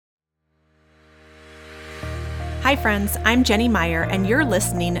Hi, friends. I'm Jenny Meyer, and you're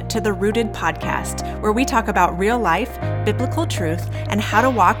listening to the Rooted podcast, where we talk about real life, biblical truth, and how to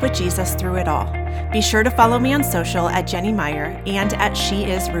walk with Jesus through it all. Be sure to follow me on social at Jenny Meyer and at She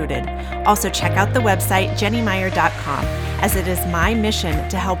Is Rooted. Also, check out the website jennymeyer.com, as it is my mission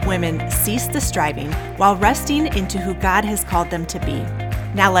to help women cease the striving while resting into who God has called them to be.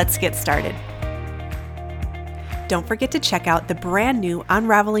 Now let's get started. Don't forget to check out the brand new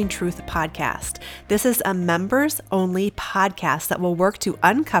Unraveling Truth podcast. This is a members-only podcast that will work to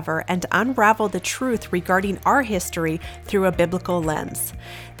uncover and unravel the truth regarding our history through a biblical lens.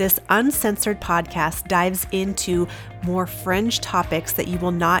 This uncensored podcast dives into more fringe topics that you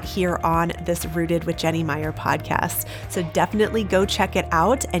will not hear on this Rooted with Jenny Meyer podcast. So definitely go check it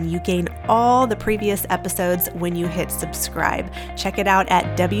out, and you gain all the previous episodes when you hit subscribe. Check it out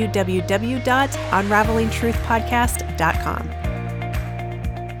at www.unravelingtruthpodcast.com.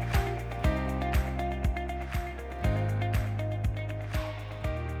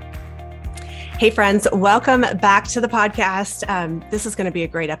 Hey friends, welcome back to the podcast. This is going to be a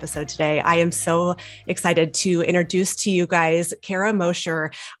great episode today. I am so excited to introduce to you guys Kara Mosher.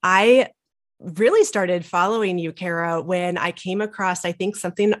 I really started following you, Kara, when I came across, I think,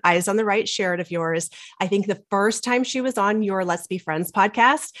 something Eyes on the Right shared of yours. I think the first time she was on your Let's Be Friends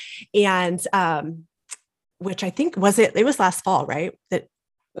podcast, and which I think it was last fall, right? It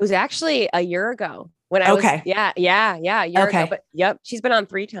was actually a year ago. When I was, a year ago, but yep, she's been on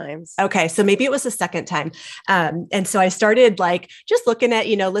 3 times. Okay. So maybe it was the second time. And so I started just looking at,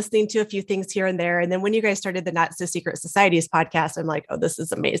 listening to a few things here and there. And then when you guys started the Not So Secret Societies podcast, I'm like, oh, this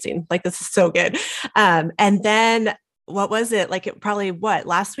is amazing. This is so good. And then what was it?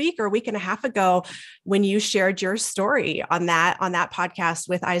 Last week or a week and a half ago, when you shared your story on that podcast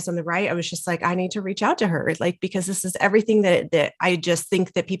with Eyes on the Right, I was just like, I need to reach out to her, because this is everything that I just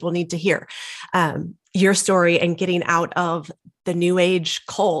think that people need to hear. Your story and getting out of the new age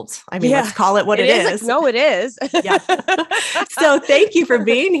cult. I mean, let's call it what it is. No, it is. Yeah. So thank you for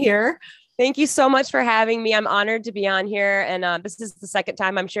being here. Thank you so much for having me. I'm honored to be on here. And this is the second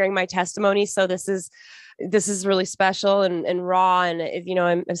time I'm sharing my testimony. So this is really special and raw. And,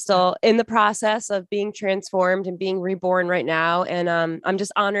 I'm still in the process of being transformed and being reborn right now. And I'm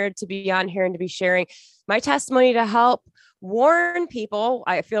just honored to be on here and to be sharing my testimony to help warn people.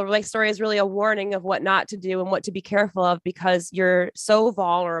 I feel my story is really a warning of what not to do and what to be careful of, because you're so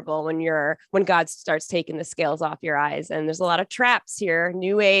vulnerable when God starts taking the scales off your eyes. And there's a lot of traps here,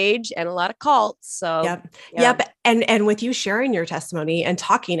 new age, and a lot of cults. So Yep. And with you sharing your testimony and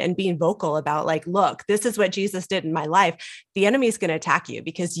talking and being vocal about look, this is what Jesus did in my life. The enemy is going to attack you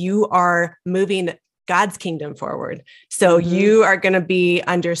because you are moving God's kingdom forward. So you are going to be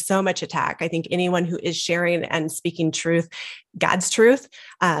under so much attack. I think anyone who is sharing and speaking truth, God's truth,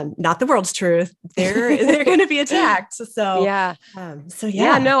 not the world's truth, they're going to be attacked. So,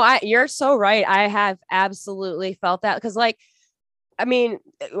 you're so right. I have absolutely felt that, because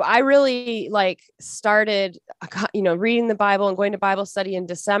I really started, reading the Bible and going to Bible study in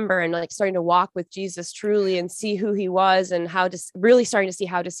December, and starting to walk with Jesus truly and see who he was and really starting to see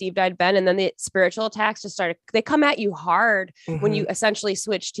how deceived I'd been. And then the spiritual attacks they come at you hard when you essentially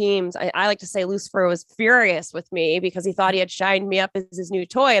switch teams. I like to say Lucifer was furious with me because he thought he had shined me up as his new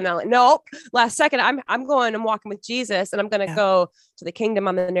toy. And I'm like, nope, last second, I'm walking with Jesus, and I'm going to go to the kingdom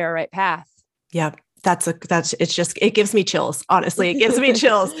on the narrow right path. Yeah. It gives me chills. Honestly, it gives me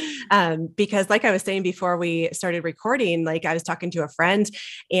chills. Because like I was saying before we started recording, I was talking to a friend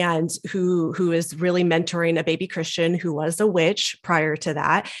and who is really mentoring a baby Christian who was a witch prior to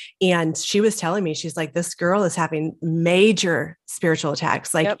that. And she was telling me, she's like, this girl is having major spiritual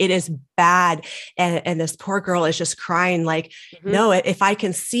attacks. It is bad. And this poor girl is just crying no, if I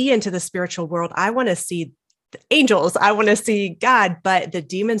can see into the spiritual world, I want to see the angels. I want to see God, but the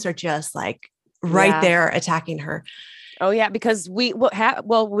demons are just right there attacking her. Oh yeah. Because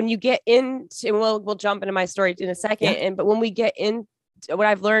when you get into, and we'll jump into my story in a second. But when we get in, what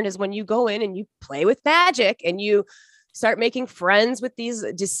I've learned is when you go in and you play with magic and you start making friends with these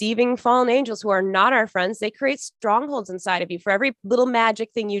deceiving fallen angels who are not our friends, they create strongholds inside of you. For every little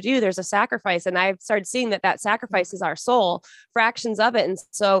magic thing you do, there's a sacrifice. And I've started seeing that sacrifice is our soul, fractions of it. And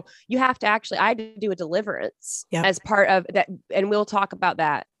so you have to I had to do a deliverance as part of that. And we'll talk about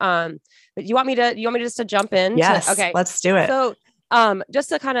that. But you want me just to jump in? Yes. Okay. Let's do it. So, just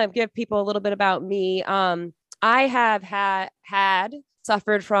to kind of give people a little bit about me, I have had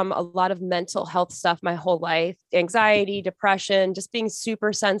suffered from a lot of mental health stuff my whole life, anxiety, depression, just being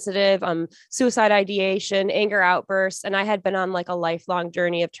super sensitive, suicide ideation, anger outbursts. And I had been on a lifelong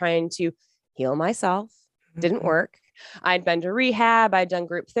journey of trying to heal myself. Didn't work. I'd been to rehab. I'd done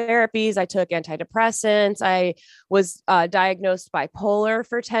group therapies. I took antidepressants. I was diagnosed bipolar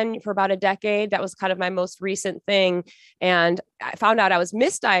for about a decade. That was kind of my most recent thing. And I found out I was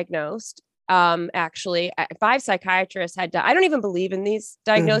misdiagnosed. Actually, 5 psychiatrists had I don't even believe in these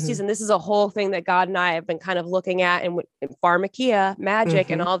diagnoses. And this is a whole thing that God and I have been kind of looking at, and pharmakia, magic,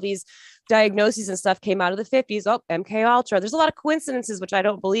 and all these diagnoses and stuff came out of the 50s. Oh, MK Ultra. There's a lot of coincidences, which I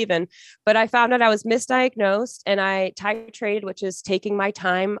don't believe in, but I found out I was misdiagnosed, and I titrated, which is taking my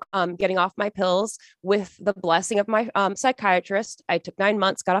time, getting off my pills with the blessing of my psychiatrist. I took 9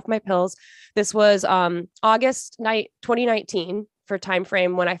 months, got off my pills. This was August 2019 for time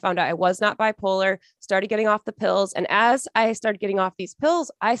frame when I found out I was not bipolar, started getting off the pills. And as I started getting off these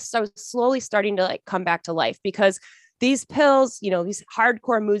pills, I was slowly starting to like come back to life, because these pills, these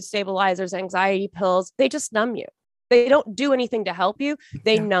hardcore mood stabilizers, anxiety pills, they just numb you. They don't do anything to help you.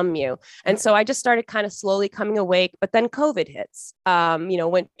 They numb you. And so I just started kind of slowly coming awake, but then COVID hits,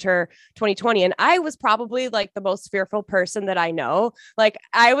 winter 2020. And I was probably like the most fearful person that I know. Like,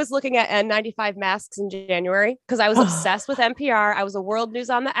 I was looking at N95 masks in January because I was obsessed with NPR. I was a World News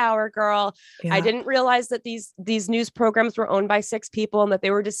on the Hour girl. Yeah. I didn't realize that these news programs were owned by 6 people and that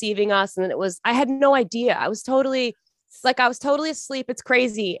they were deceiving us. And I had no idea. I was totally asleep. It's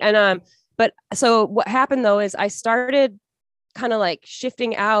crazy. And, but so what happened though, is I started kind of like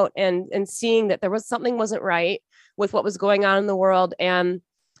shifting out and seeing that there was something wasn't right with what was going on in the world. And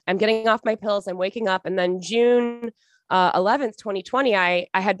I'm getting off my pills. I'm waking up. And then June 11th, 2020, I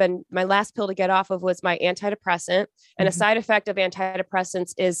had been, my last pill to get off of was my antidepressant. And a side effect of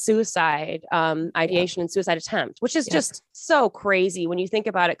antidepressants is suicide, ideation and suicide attempt, which is just so crazy when you think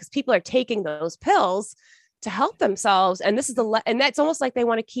about it, because people are taking those pills to help themselves. And this is and that's almost like they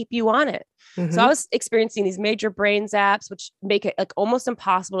want to keep you on it. So I was experiencing these major brain zaps, which make it like almost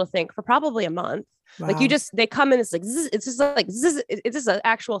impossible to think for probably a month. Wow. Like they come in, it's like, it's just like, it's just an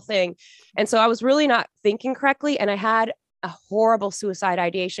actual thing. And so I was really not thinking correctly. And I had a horrible suicide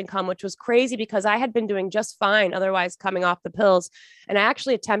ideation come, which was crazy because I had been doing just fine otherwise coming off the pills. And I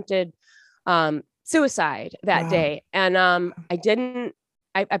actually attempted suicide that day. And I didn't,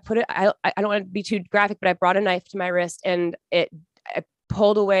 I put it, I don't want to be too graphic, but I brought a knife to my wrist and I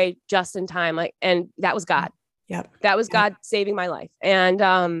pulled away just in time. And that was God. That was God saving my life.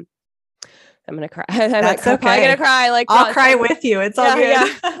 And, I'm going to cry. That's okay. Probably going to cry. I'll cry with you. It's all good. Yeah.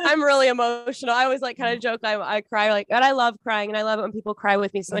 I'm really emotional. I always kind of joke. I cry and I love crying, and I love it when people cry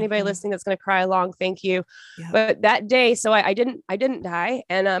with me. So anybody listening that's going to cry along, thank you. But that day, so I didn't die.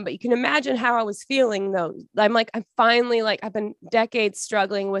 And, but you can imagine how I was feeling though. I'm finally I've been decades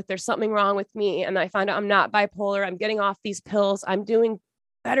struggling with, there's something wrong with me. And I find out I'm not bipolar. I'm getting off these pills. I'm doing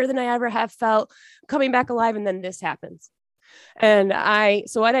better than I ever have felt, coming back alive. And then this happens. And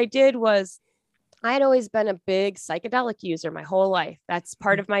so what I did was, I had always been a big psychedelic user my whole life. That's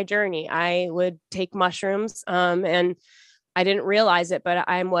part of my journey. I would take mushrooms, and I didn't realize it, but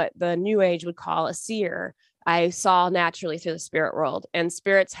I'm what the New Age would call a seer. I saw naturally through the spirit world, and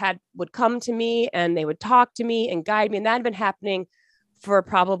spirits would come to me and they would talk to me and guide me. And that had been happening for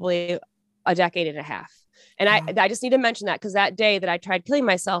probably a decade and a half. And I just need to mention that because that day that I tried killing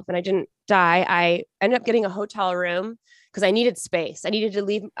myself and I didn't die, I ended up getting a hotel room because I needed space. I needed to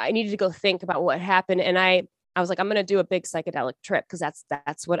leave. I needed to go think about what happened. And I was like, I'm going to do a big psychedelic trip because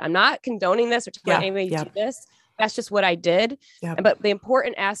that's what, I'm not condoning this or telling anybody to do this. That's just what I did. But the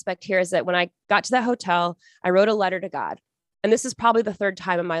important aspect here is that when I got to that hotel, I wrote a letter to God. And this is probably the 3rd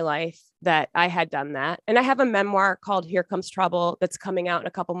time in my life that I had done that. And I have a memoir called Here Comes Trouble that's coming out in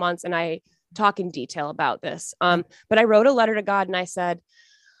a couple months. And I talk in detail about this. But I wrote a letter to God and I said,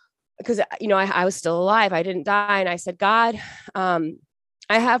 because, I was still alive. I didn't die. And I said, God, I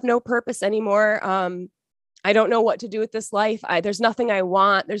have no purpose anymore. I don't know what to do with this life. There's nothing I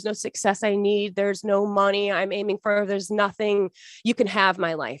want. There's no success I need. There's no money I'm aiming for. There's nothing. You can have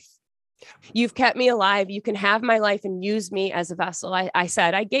my life. You've kept me alive. You can have my life and use me as a vessel. I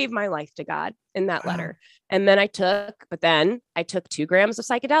said, I gave my life to God in that letter. And then I took 2 grams of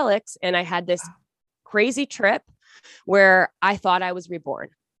psychedelics and I had this crazy trip where I thought I was reborn.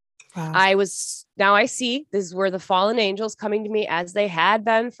 Now I see this were the fallen angels coming to me as they had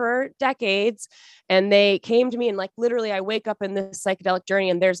been for decades. And they came to me and literally I wake up in this psychedelic journey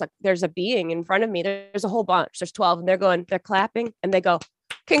and there's a being in front of me. There's a whole bunch. There's 12 and they're clapping and they go,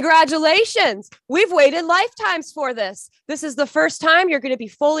 congratulations. We've waited lifetimes for this. This is the first time you're going to be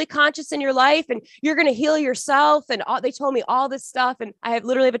fully conscious in your life and you're going to heal yourself. And they told me all this stuff. And I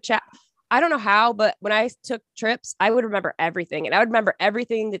literally have a chat. I don't know how, but when I took trips, I would remember everything. And I would remember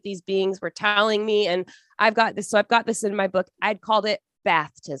everything that these beings were telling me. And I've got this in my book. I'd called it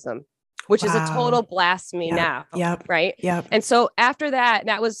baptism. which is a total blasphemy now. Yep. Right. Yep. And so after that,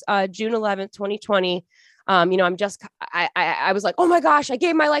 that was June 11th, 2020. I was like, oh my gosh, I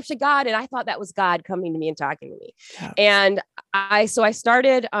gave my life to God. And I thought that was God coming to me and talking to me. Yep. And I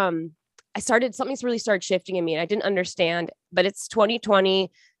started, something's really started shifting in me and I didn't understand, but it's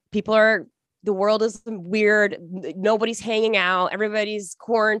 2020. The world is weird. Nobody's hanging out. Everybody's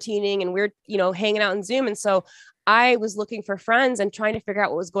quarantining and we're, hanging out in Zoom. And so I was looking for friends and trying to figure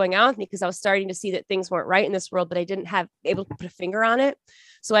out what was going on with me because I was starting to see that things weren't right in this world, but I didn't have able to put a finger on it.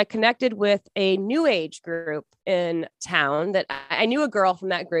 So I connected with a new age group in town that I knew a girl from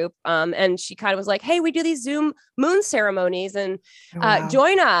that group. And she kind of was like, hey, we do these Zoom moon ceremonies and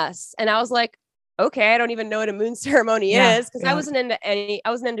join us. And I was like, okay, I don't even know what a moon ceremony is because I wasn't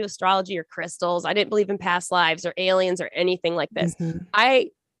into astrology or crystals. I didn't believe in past lives or aliens or anything like this. Mm-hmm.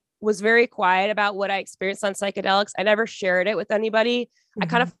 I was very quiet about what I experienced on psychedelics. I never shared it with anybody. Mm-hmm. I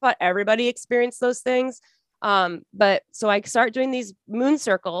kind of thought everybody experienced those things. But so I start doing these moon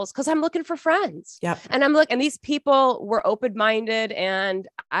circles because I'm looking for friends. Yep. And and these people were open-minded and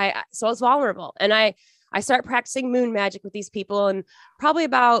so I was vulnerable. And I start practicing moon magic with these people. And probably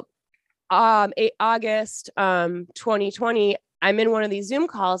about August 2020, I'm in one of these Zoom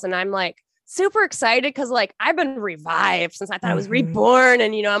calls and I'm like super excited because like I've been revived since I thought I was reborn.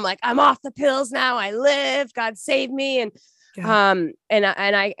 And I'm like, I'm off the pills now. I live. God saved me. And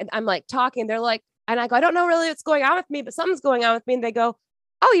I'm like talking. They're like, and I go, I don't know really what's going on with me, but something's going on with me. And they go,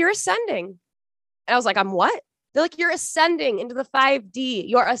 oh, you're ascending. And I was like, I'm what? They're like, you're ascending into the 5D.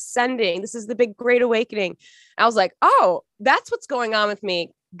 You're ascending. This is the big great awakening. I was like, oh, that's what's going on with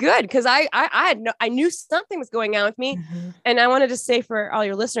me. Good. Cause I knew something was going on with me. Mm-hmm. And I wanted to say for all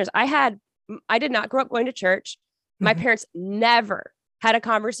your listeners, I did not grow up going to church. Mm-hmm. My parents never had a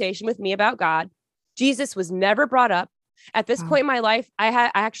conversation with me about God. Jesus was never brought up. At this point in my life,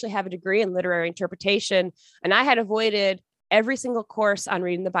 I actually have a degree in literary interpretation, and I had avoided every single course on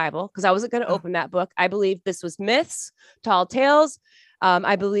reading the Bible because I wasn't going to open that book. I believed this was myths, tall tales.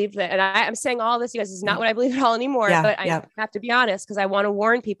 I believe that, and I'm saying all this, you guys, is not what I believe at all anymore, but I have to be honest because I want to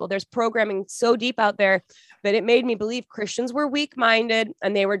warn people. There's programming so deep out there that it made me believe Christians were weak-minded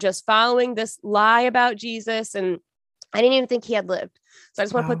and they were just following this lie about Jesus. And I didn't even think he had lived. So I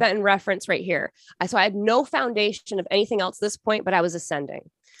just want to put that in reference right here. So I had no foundation of anything else at this point, but I was ascending.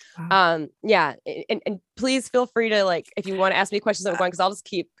 Wow. And please feel free to if you want to ask me questions I'm going, because I'll just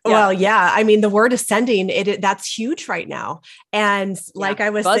keep. Yeah. Well, yeah. I mean, the word ascending, that's huge right now. And like I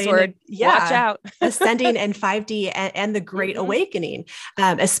was buzzword, saying, watch out. Ascending and 5D and the Great Awakening,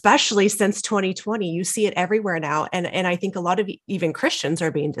 especially since 2020, you see it everywhere now. And I think a lot of even Christians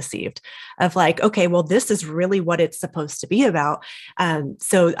are being deceived of okay, well, this is really what it's supposed to be about.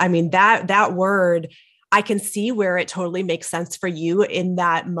 So, I mean, that word, I can see where it totally makes sense for you in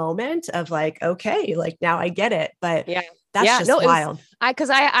that moment of okay, now I get it, but that's just wild. Cause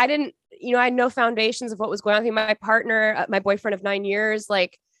I didn't, I had no foundations of what was going on with me. My partner, my boyfriend of 9 years,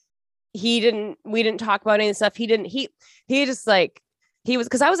 we didn't talk about any of the stuff. He was,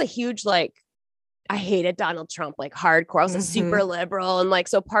 cause I was a huge, I hated Donald Trump, hardcore. I was a super liberal. And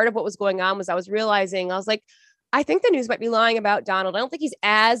so part of what was going on was I was realizing, I think the news might be lying about Donald. I don't think he's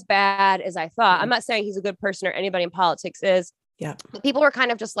as bad as I thought. I'm not saying he's a good person or anybody in politics is. Yeah. But people were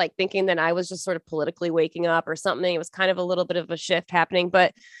kind of just thinking that I was just sort of politically waking up or something. It was kind of a little bit of a shift happening.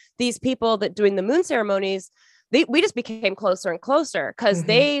 But these people that doing the moon ceremonies, we just became closer and closer because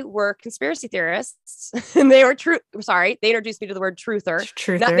they were conspiracy theorists and they were they introduced me to the word truther.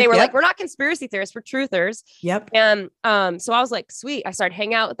 They were we're not conspiracy theorists, we're truthers. Yep. And so I was like, sweet. I started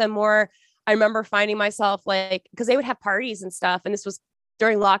hanging out with them more. I remember finding myself because they would have parties and stuff. And this was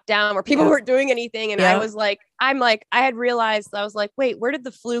during lockdown where people weren't doing anything. And I was I had realized, I was wait, where did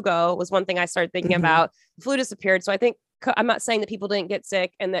the flu go? Was one thing I started thinking about. The flu disappeared. So I think, I'm not saying that people didn't get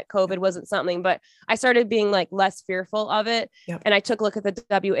sick and that COVID wasn't something, but I started being less fearful of it. Yep. And I took a look at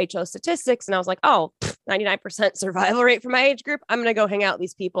the WHO statistics and I was 99% survival rate for my age group. I'm going to go hang out with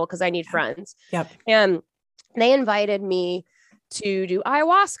these people because I need friends. Yep. And they invited me to do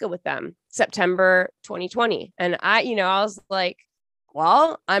ayahuasca with them September 2020. And I was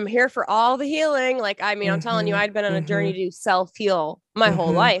well, I'm here for all the healing. I'm telling you, I'd been on a journey to self-heal my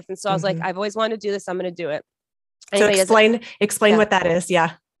whole life. And so I was I've always wanted to do this. I'm going to do it. Anybody so explain what that is.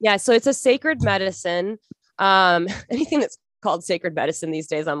 Yeah. Yeah. So it's a sacred medicine. Anything that's called sacred medicine these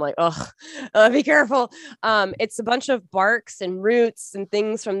days, I'm be careful. It's a bunch of barks and roots and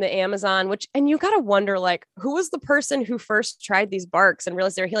things from the Amazon, and you got to wonder, who was the person who first tried these barks and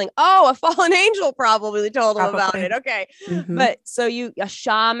realized they're healing? Oh, a fallen angel probably told them about it. Okay. But so a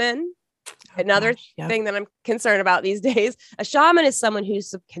shaman another thing that I'm concerned about these days. A shaman is someone who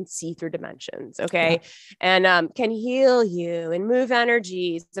can see through dimensions. Okay. And can heal you and move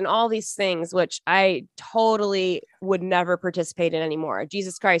energies and all these things, which I totally would never participate in anymore.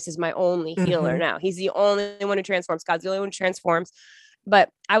 Jesus Christ is my only healer now. He's the only one who transforms. God's the only one who transforms. But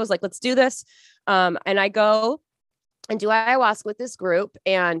I was like, let's do this. And I go and do ayahuasca with this group,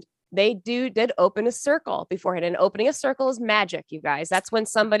 and they did open a circle beforehand. And opening a circle is magic, you guys. That's when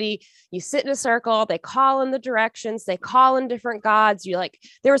you sit in a circle, they call in the directions, they call in different gods.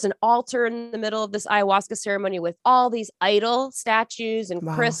 There was an altar in the middle of this ayahuasca ceremony with all these idol statues and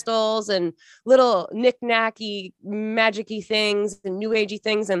crystals and little knick-knacky, magic-y things and new agey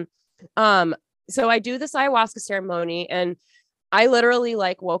things. And so I do this ayahuasca ceremony, and I literally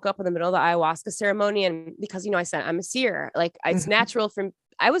woke up in the middle of the ayahuasca ceremony. And because, I said, I'm a seer, it's natural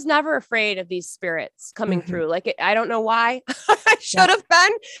I was never afraid of these spirits coming through. I don't know why. I should have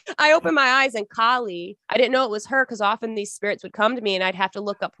been. I opened my eyes, and Kali, I didn't know it was her, because often these spirits would come to me and I'd have to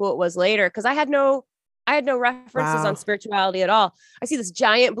look up who it was later, because I had no references on spirituality at all. I see this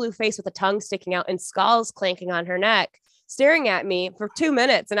giant blue face with a tongue sticking out and skulls clanking on her neck, staring at me for 2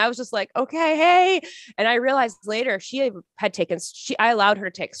 minutes. And I was just like, okay, hey. And I realized later I allowed her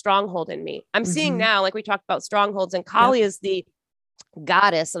to take stronghold in me. I'm seeing now, we talked about strongholds, and Kali is the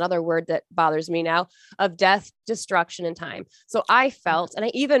goddess, another word that bothers me now, of death, destruction, and time. So I felt, and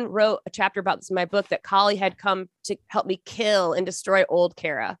I even wrote a chapter about this in my book, that Kali had come to help me kill and destroy old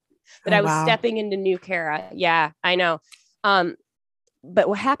Kara, that I was stepping into new Kara. Yeah, I know. But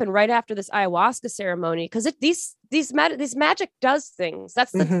what happened right after this ayahuasca ceremony, because these magic does things.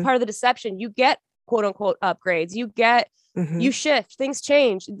 That's the part of the deception. You get quote unquote upgrades. You get you shift, things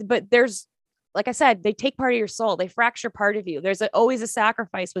change, but there's, like I said, they take part of your soul. They fracture part of you. There's always a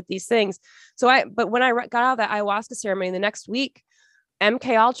sacrifice with these things. But when I got out of that ayahuasca ceremony, the next week,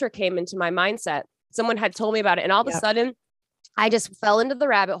 MK Ultra came into my mindset. Someone had told me about it. And all of a sudden I just fell into the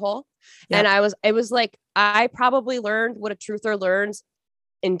rabbit hole. And it was like, I probably learned what a truther learns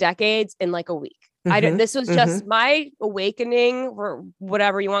in decades in a week. This was just my awakening, or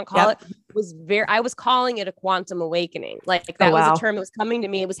whatever you want to call it, I was calling it a quantum awakening. That was a term that was coming to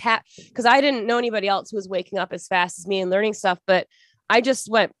me. It was because I didn't know anybody else who was waking up as fast as me and learning stuff, but I just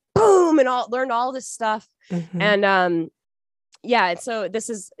went boom and learned all this stuff. And so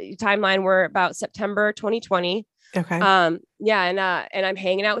this is timeline. We're about September 2020. Okay. And I'm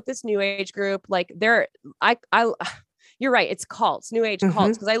hanging out with this new age group. You're right. It's cults, new age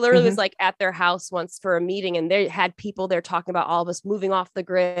cults. Because I literally was at their house once for a meeting, and they had people there talking about all of us moving off the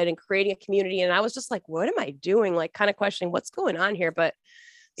grid and creating a community. And I was just like, what am I doing? Kind of questioning what's going on here, but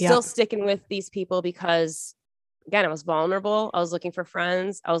still sticking with these people because, again, I was vulnerable. I was looking for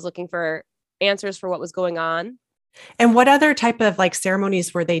friends. I was looking for answers for what was going on. And what other type of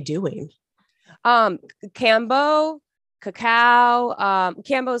ceremonies were they doing? Kambo, cacao.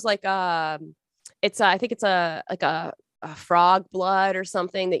 Kambo is I think it's a frog blood or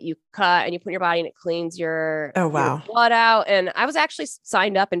something that you cut and you put in your body, and it cleans your blood out. And I was actually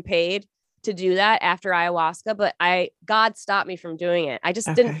signed up and paid to do that after ayahuasca, but God stopped me from doing it. I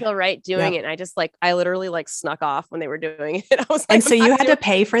just didn't feel right doing it. And I just I literally snuck off when they were doing it. I was and so you had to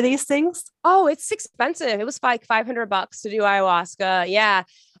pay for these things? Oh, it's expensive. It was $500 to do ayahuasca. Yeah.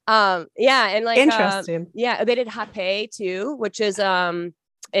 And interesting. They did hapé too, which is,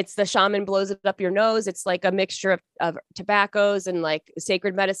 it's the shaman blows it up your nose. It's a mixture of tobaccos and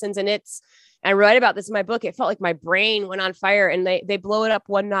sacred medicines. And I write about this in my book. It felt like my brain went on fire, and they blow it up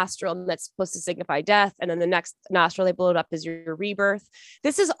one nostril, and that's supposed to signify death. And then the next nostril, they blow it up as your rebirth.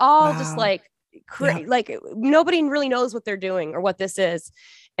 This is all just nobody really knows what they're doing or what this is.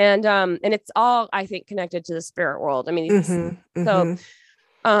 And it's all, I think, connected to the spirit world. I mean,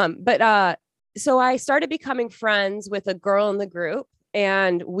 so I started becoming friends with a girl in the group.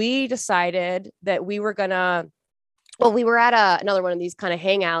 And we decided that we were we were at another one of these kind of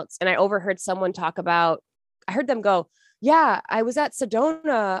hangouts, and I overheard someone I heard them go, yeah, I was at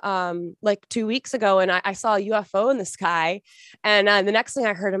Sedona 2 weeks ago, and I saw a UFO in the sky. And the next thing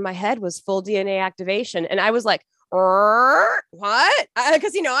I heard in my head was full DNA activation. And I was like, what?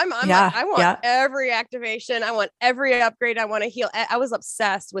 Because I want every activation. I want every upgrade. I want to heal. I was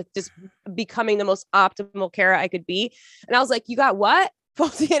obsessed with just becoming the most optimal Kara I could be. And I was like, you got what? Full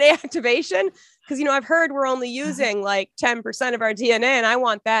DNA activation? Because I've heard we're only using 10% of our DNA, and I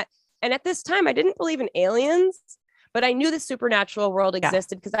want that. And at this time, I didn't believe in aliens, but I knew the supernatural world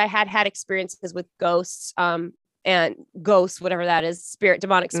existed because I had experiences with ghosts, and ghosts, whatever that is,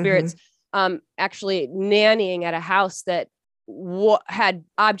 demonic spirits. Actually nannying at a house that had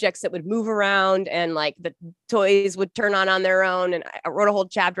objects that would move around, and like the toys would turn on their own. And I wrote a whole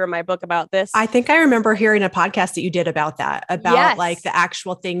chapter in my book about this. I think I remember hearing a podcast that you did about that, about yes. like the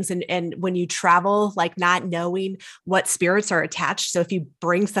actual things. And when you travel, like not knowing what spirits are attached. So if you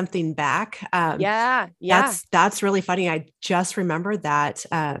bring something back, that's really funny. I just remembered that.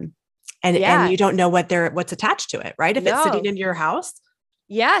 And you don't know what's attached to it, right? If it's sitting in your house.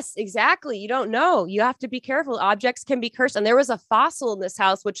 Yes, exactly. You don't know. You have to be careful. Objects can be cursed. And there was a fossil in this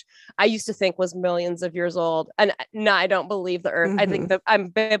house, which I used to think was millions of years old. And no, I don't believe the earth. I think that I'm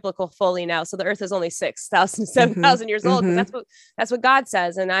biblical fully now. So the earth is only 6,000, 7,000 years old. That's what God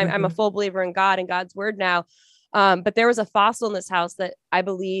says. And I'm a full believer in God and God's word now. But there was a fossil in this house that I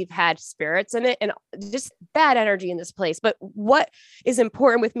believe had spirits in it and just bad energy in this place. But what is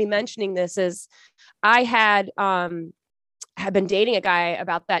important with me mentioning this is I had been dating a guy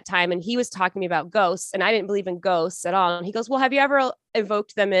about that time, and he was talking to me about ghosts, and I didn't believe in ghosts at all. And he goes, well, have you ever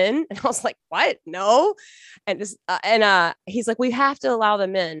invoked them in? And I was like, what? No. And he's like, we have to allow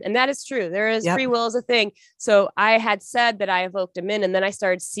them in. And that is true. There is free will is a thing. So I had said that I evoked them in, and then I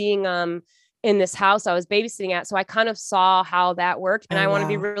started seeing in this house I was babysitting at. So I kind of saw how that worked. And I want to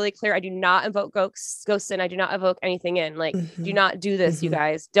be really clear. I do not invoke ghosts in. I do not evoke anything in. Like, do not do this, you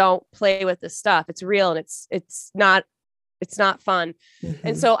guys. Don't play with this stuff. It's real, and it's not fun.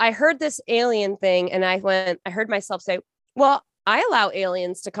 And so I heard this alien thing, and I heard myself say, well, I allow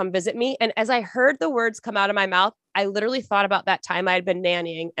aliens to come visit me. And as I heard the words come out of my mouth, I literally thought about that time I had been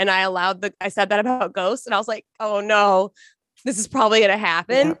nannying, and I said that about ghosts. And I was like, oh no, this is probably going to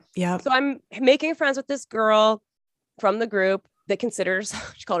happen. Yeah. So I'm making friends with this girl from the group that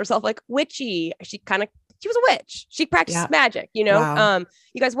she called herself like witchy. She was a witch. She practiced magic, you know. Wow.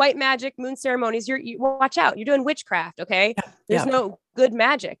 You guys, white magic, moon ceremonies, you watch out. You're doing witchcraft, okay? There's no good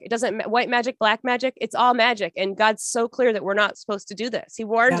magic. It doesn't white magic, black magic. It's all magic. And God's so clear that we're not supposed to do this. He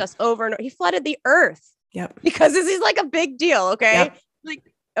warned us over and over. He flooded the earth. Because this is like a big deal, okay?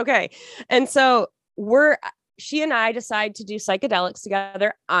 Like, okay. And so she and I decide to do psychedelics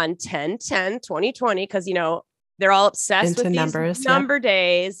together on 10/10/2020 because, you know, they're all obsessed with these number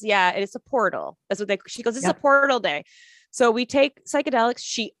days. Yeah. And it's a portal. That's what she goes, it's a portal day. So we take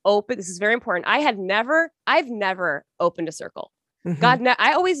psychedelics. This is very important. I've never opened a circle. God,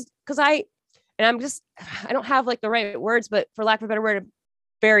 I always, I don't have like the right words, but for lack of a better word, I'm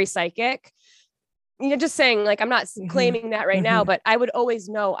very psychic. You know, just saying, like, I'm not claiming that right now, but I would always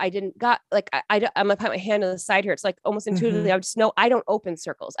know I didn't I'm gonna put my hand on the side here. It's like almost intuitively. I would just know I don't open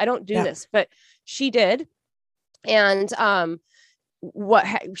circles. I don't do this, but she did. And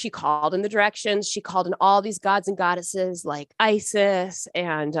she called in the directions. She called in all these gods and goddesses like Isis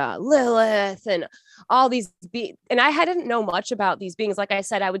and Lilith and all these and I didn't know much about these beings. Like I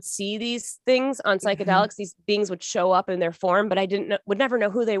said, I would see these things on psychedelics. These beings would show up in their form, but I would never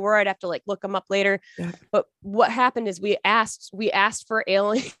know who they were. I'd have to like look them up later. But what happened is we asked for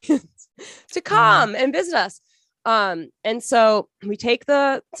aliens to come and visit us. And so we take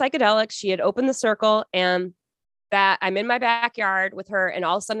the psychedelics. She had opened the circle, and that I'm in my backyard with her, and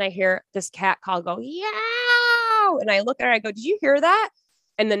all of a sudden I hear this cat call go, yow. And I look at her, I go, did you hear that?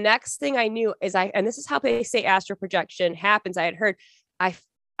 And the next thing I knew is and this is how they say astral projection happens. I had heard,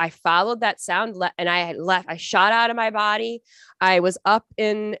 I followed that sound and I had left. I shot out of my body. I was up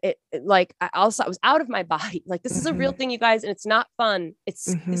in it. Like I was out of my body. Like this is a real thing, you guys. And it's not fun. This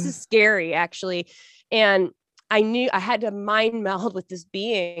is scary actually. And I knew I had to mind meld with this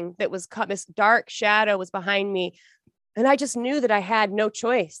being that was this dark shadow was behind me. And I just knew that I had no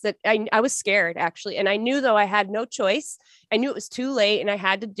choice, that I was scared actually. And I knew though I had no choice. I knew it was too late and I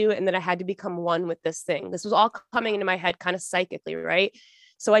had to do it. And that I had to become one with this thing. This was all coming into my head kind of psychically. Right.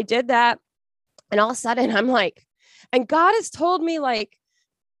 So I did that. And all of a sudden I'm like, and God has told me like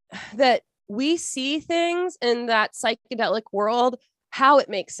that we see things in that psychedelic world, how it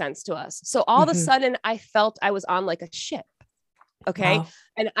makes sense to us. So all of a sudden I felt I was on like a ship. Okay. Wow.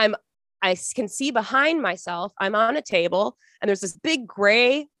 And I can see behind myself, I'm on a table and there's this big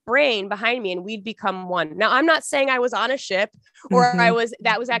gray brain behind me and we'd become one. Now I'm not saying I was on a ship or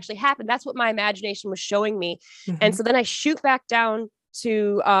that was actually happened. That's what my imagination was showing me. And so then I shoot back down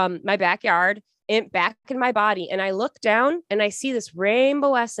to my backyard back in my body. And I look down and I see this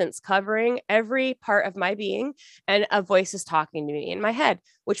rainbow essence covering every part of my being. And a voice is talking to me in my head,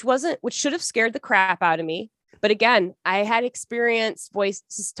 which should have scared the crap out of me. But again, I had experienced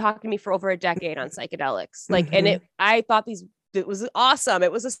voices talking to me for over a decade on psychedelics. And I thought it was awesome.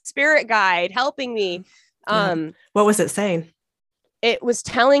 It was a spirit guide helping me. What was it saying? It was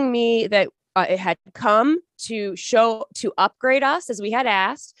telling me that it had come to upgrade us as we had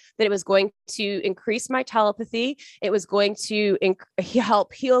asked, that it was going to increase my telepathy. It was going to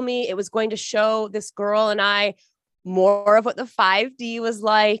help heal me. It was going to show this girl and I more of what the 5D was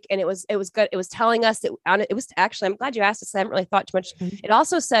like. And it was good. It was telling us that it was actually, I'm glad you asked this. I haven't really thought too much. Mm-hmm. It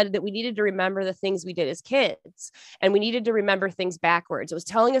also said that we needed to remember the things we did as kids, and we needed to remember things backwards. It was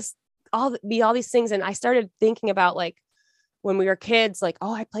telling us all these things. And I started thinking about like, when we were kids, like,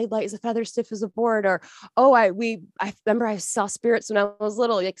 oh, I played light as a feather, stiff as a board, or, oh, I remember I saw spirits when I was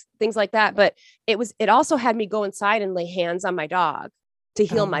little, like things like that. But it also had me go inside and lay hands on my dog to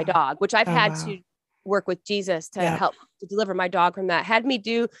heal my dog, which I've had to work with Jesus to help to deliver my dog from that. Had me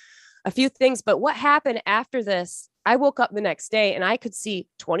do a few things. But what happened after this, I woke up the next day and I could see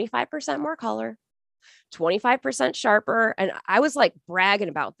 25% more color, 25% sharper. And I was like bragging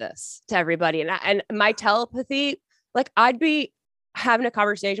about this to everybody. And my telepathy, like I'd be having a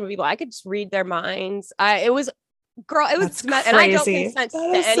conversation with people, I could just read their minds. It was and I don't consent to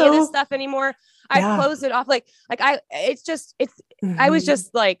any of this stuff anymore. I closed it off. I was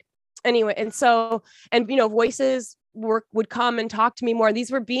just like, anyway. And so, and, voices would come and talk to me more.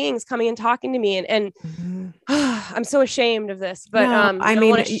 These were beings coming and talking to me. And I'm so ashamed of this, but I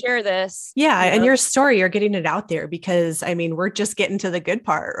want to share this. Yeah. And your story, you're getting it out there because we're just getting to the good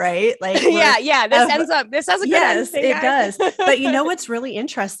part, right? Like, this has a good ending, it does. But what's really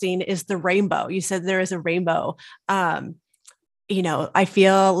interesting is the rainbow. You said there is a rainbow. I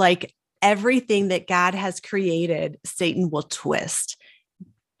feel like everything that God has created, Satan will twist.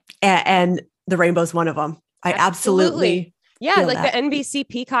 And the rainbow is one of them. I absolutely. Yeah. Like that. The NBC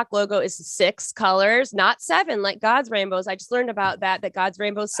Peacock logo is 6 colors, not 7, like God's rainbows. I just learned about that God's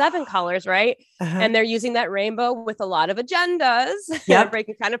rainbow is 7 colors, right? And they're using that rainbow with a lot of agendas. Yep. They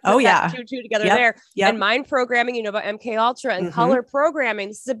can kind of put that two together there. Yep. And mind programming, about MK Ultra and color programming.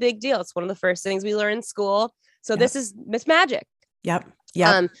 This is a big deal. It's one of the first things we learn in school. So this is Miss Magic. Yep.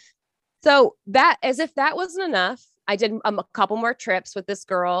 Yep. So that, as if that wasn't enough, I did a couple more trips with this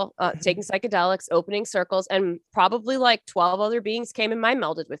girl, taking psychedelics, opening circles, and probably like 12 other beings came and mind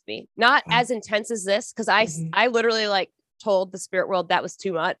melded with me. Not as intense as this, because I literally like told the spirit world that was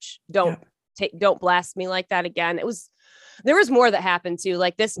too much. Don't blast me like that again. There was more that happened too.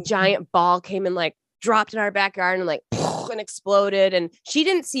 Like this giant ball came and like dropped in our backyard and like and exploded. And she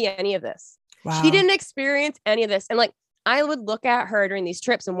didn't see any of this. Wow. She didn't experience any of this. And like I would look at her during these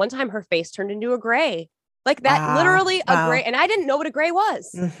trips, and one time her face turned into a gray. Like that, literally a gray. And I didn't know what a gray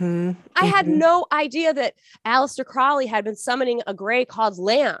was. I had no idea that Aleister Crowley had been summoning a gray called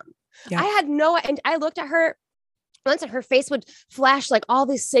Lamb. I had and I looked at her once and her face would flash like all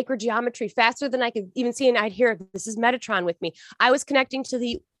this sacred geometry faster than I could even see. And I'd hear, this is Metatron with me. I was connecting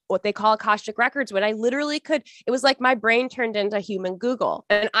to what they call Akashic records, when I literally could, it was like my brain turned into human Google.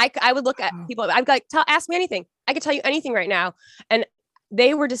 And I would look at people, I'd like, ask me anything. I could tell you anything right now. And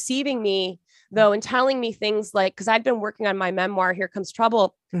they were deceiving me though, and telling me things like, because I'd been working on my memoir, Here Comes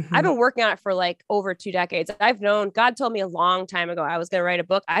Trouble. I've been working on it for like over 2 decades. God told me a long time ago I was going to write a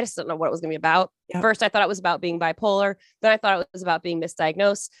book. I just didn't know what it was going to be about. First, I thought it was about being bipolar. Then I thought it was about being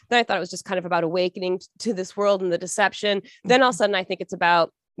misdiagnosed. Then I thought it was just kind of about awakening to this world and the deception. Then all of a sudden, I think it's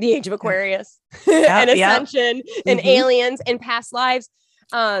about the age of Aquarius and ascension and aliens and past lives.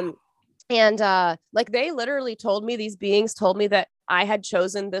 Like they literally told me, these beings told me that I had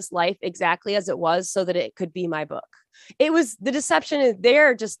chosen this life exactly as it was so that it could be my book. It was the deception.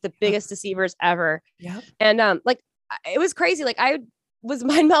 They're just the biggest deceivers ever. And like it was crazy. Like I was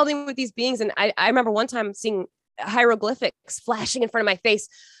mind melding with these beings. And I remember one time seeing hieroglyphics flashing in front of my face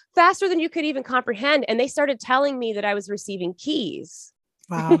faster than you could even comprehend. And they started telling me that I was receiving keys.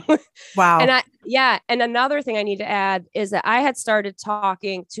 Wow. Wow. And another thing I need to add is that I had started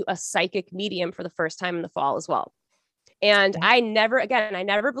talking to a psychic medium for the first time in the fall as well. And I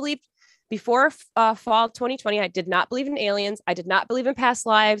never believed before fall 2020, I did not believe in aliens. I did not believe in past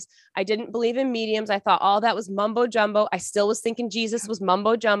lives. I didn't believe in mediums. I thought all that was mumbo jumbo. I still was thinking Jesus was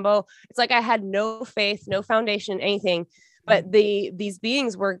mumbo jumbo. It's like I had no faith, no foundation, anything. But these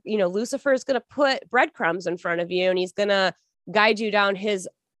beings were, Lucifer is going to put breadcrumbs in front of you, and he's going to guide you down his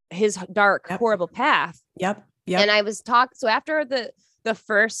dark, horrible path. Yep. And I was so after the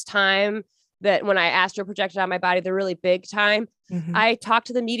first time that when I astral projected on my body, the really big time, I talked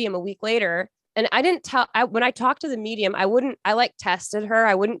to the medium a week later, and I didn't when I talked to the medium, I tested her.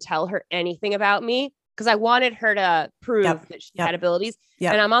 I wouldn't tell her anything about me because I wanted her to prove that she had abilities.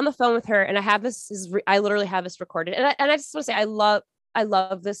 And I'm on the phone with her, and I have I literally have this recorded. And I just want to say, I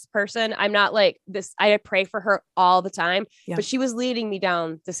love this person. I'm not like this. I pray for her all the time, but she was leading me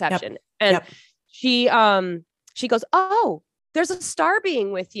down deception. And she goes, "Oh, there's a star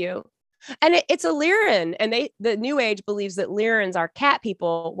being with you." And it's a Lyran, and the New Age believes that Lyrans are cat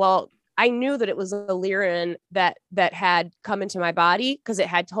people. Well, I knew that it was a Lyran that had come into my body because it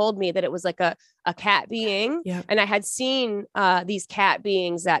had told me that it was like a cat being. Yeah. And I had seen these cat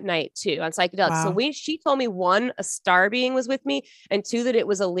beings that night too on psychedelics. Wow. So she told me, one, a star being was with me, and two, that it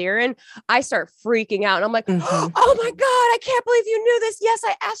was a Lyran. I start freaking out, and I'm like, oh my God, I can't believe you knew this. Yes,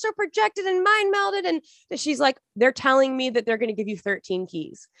 I astral projected and mind melded. And she's like, they're telling me that they're going to give you 13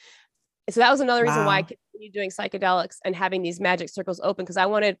 keys. So that was another reason why I continued doing psychedelics and having these magic circles open, because I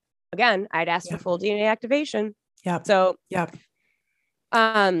wanted, again, I'd asked for full DNA activation. Yeah. So,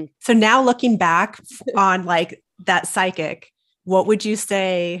 so now looking back on like that psychic, what would you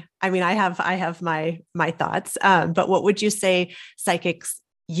say? I mean, I have my thoughts, but what would you say psychics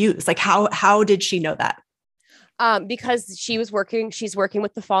use? Like, how did she know that? Because she's working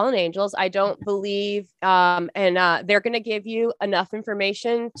with the fallen angels. I don't believe, and they're going to give you enough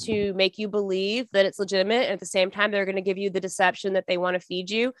information to make you believe that it's legitimate. And at the same time, they're going to give you the deception that they want to feed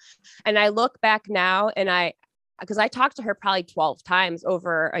you. And I look back now, and because I talked to her probably 12 times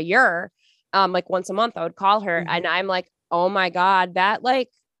over a year, like once a month, I would call her, and I'm like, oh my God, that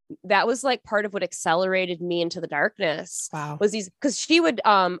was like part of what accelerated me into the darkness. Wow. Was because she would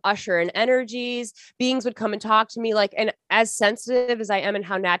usher in energies, beings would come and talk to me, like, and as sensitive as I am and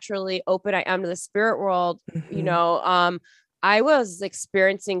how naturally open I am to the spirit world, you know, I was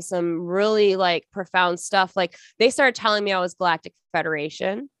experiencing some really like profound stuff. Like, they started telling me I was Galactic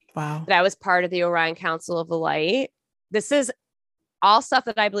Federation. Wow. That I was part of the Orion Council of the Light. This is all stuff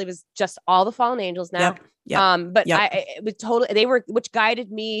that I believe is just all the fallen angels now. But it was totally, which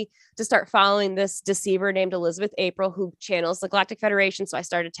guided me to start following this deceiver named Elizabeth April, who channels the Galactic Federation. So I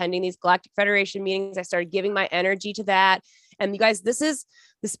started attending these Galactic Federation meetings. I started giving my energy to that. And you guys, this is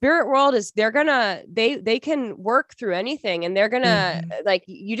the spirit world they can work through anything, and they're gonna like,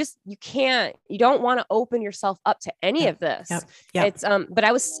 you don't want to open yourself up to any of this. It's, but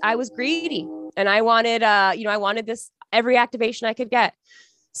I was greedy, and I wanted, I wanted this, every activation I could get.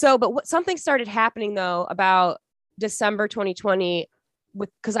 So, but something started happening though about December 2020,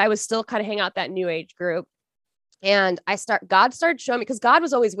 because I was still kind of hanging out that New Age group, and God started showing me, because God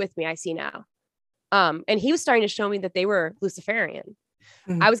was always with me, I see now. And he was starting to show me that they were Luciferian.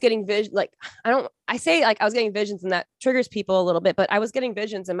 I was getting I was getting visions, and that triggers people a little bit, but I was getting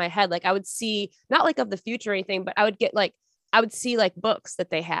visions in my head. Like, I would see, not like of the future or anything, but I would see like books that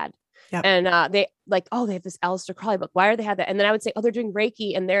they had. Yep. And they like, oh, they have this Aleister Crowley book. Why are they have that? And then I would say, oh, they're doing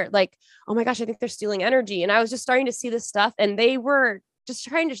Reiki, and they're like, oh my gosh, I think they're stealing energy. And I was just starting to see this stuff, and they were just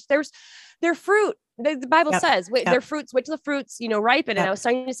trying to, their fruit. The Bible says, their fruits, wait till the fruits, ripen. And I was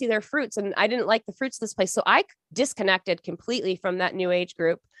starting to see their fruits, and I didn't like the fruits of this place. So I disconnected completely from that New Age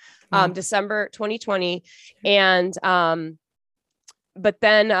group, December 2020. And, but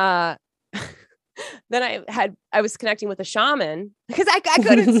then, then I was connecting with a shaman, because I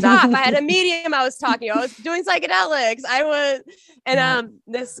couldn't stop. I had a medium I was talking to. I was doing psychedelics.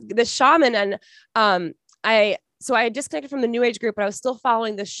 This shaman, and I had disconnected from the New Age group, but I was still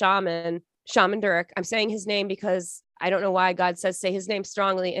following this shaman Durek. I'm saying his name because I don't know why God says say his name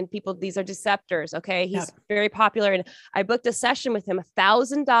strongly, and people, these are deceptors. Okay. He's very popular. And I booked a session with him,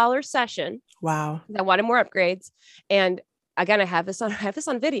 $1,000 session. Wow. I wanted more upgrades. And again, I have this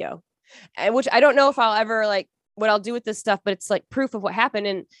on video, which I don't know if I'll ever what I'll do with this stuff, but it's like proof of what happened.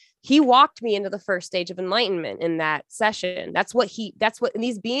 And he walked me into the first stage of enlightenment in that session. And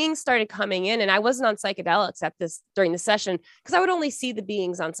these beings started coming in, and I wasn't on psychedelics during the session, because I would only see the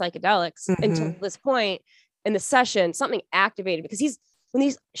beings on psychedelics until this point in the session. Something activated, because when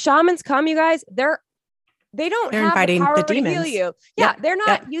these shamans come, you guys, they're have the power to heal you. Yeah. They're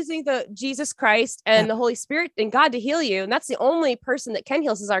not using the Jesus Christ and the Holy Spirit and God to heal you. And that's the only person that can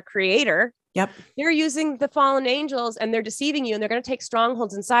heal us, is our creator. Yep. They're using the fallen angels, and they're deceiving you, and they're going to take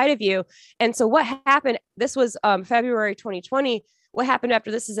strongholds inside of you. And so what happened, this was February 2020. What happened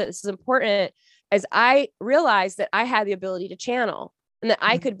after this is important, as I realized that I had the ability to channel, and that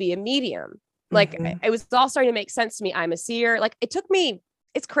I could be a medium. Like, it was all starting to make sense to me. I'm a seer. Like,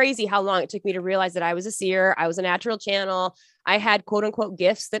 it's crazy how long it took me to realize that I was a seer. I was a natural channel. I had quote unquote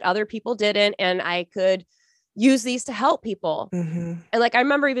gifts that other people didn't, and I could use these to help people. And I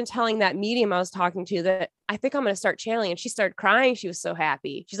remember even telling that medium I was talking to that I think I'm going to start channeling, and she started crying. She was so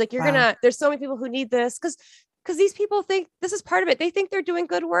happy. She's like, there's so many people who need this. Cause these people think this is part of it. They think they're doing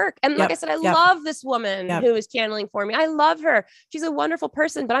good work. And like I said, I love this woman who is channeling for me. I love her. She's a wonderful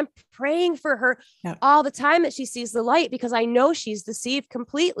person, but I'm praying for her all the time that she sees the light, because I know she's deceived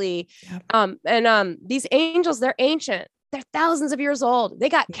completely. These angels, they're ancient. they're thousands of years old. They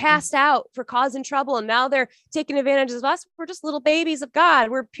got cast out for causing trouble. And now they're taking advantage of us. We're just little babies of God.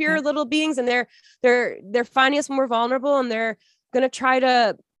 We're pure little beings. And they're finding us when we're vulnerable. And they're going to try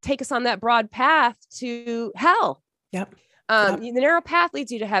to take us on that broad path to hell. Yep. The narrow path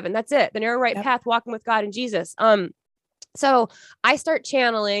leads you to heaven. That's it. The narrow right path, walking with God and Jesus. So I start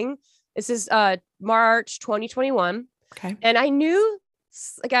channeling. This is March 2021. Okay. And I knew,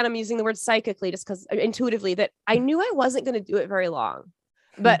 again, I'm using the word psychically just because intuitively, that I knew I wasn't going to do it very long.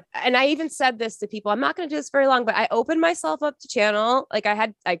 But, and I even said this to people, I'm not going to do this very long, but I opened myself up to channel. Like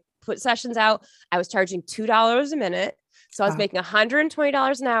I put sessions out. I was charging $2 a minute. So I was making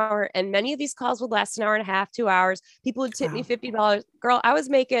 $120 an hour. And many of these calls would last an hour and a half, 2 hours. People would tip me $50. Girl, I was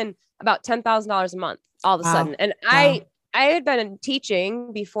making about $10,000 a month all of a sudden. And I had been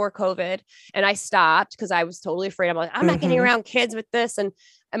teaching before COVID, and I stopped because I was totally afraid. I'm like, I'm not getting around kids with this. And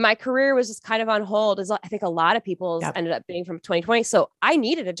my career was just kind of on hold, as I think a lot of people ended up being from 2020. So I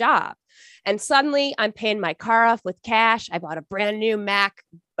needed a job. And suddenly I'm paying my car off with cash. I bought a brand new Mac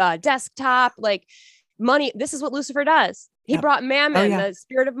desktop, like money. This is what Lucifer does. He brought mammon, the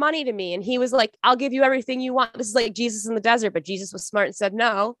spirit of money, to me. And he was like, I'll give you everything you want. This is like Jesus in the desert, but Jesus was smart and said,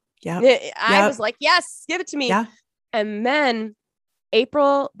 no. I was like, yes, give it to me. Yeah. And then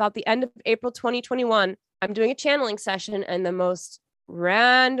about the end of April 2021, I'm doing a channeling session, and the most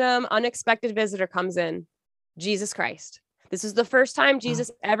random, unexpected visitor comes in. Jesus Christ. This is the first time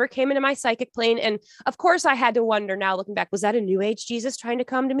Jesus ever came into my psychic plane. And of course I had to wonder, now looking back, was that a new age Jesus trying to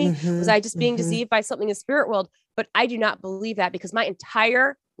come to me? Was I just being deceived by something in the spirit world? But I do not believe that, because my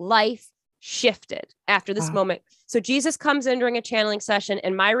entire life shifted after this moment. So Jesus comes in during a channeling session,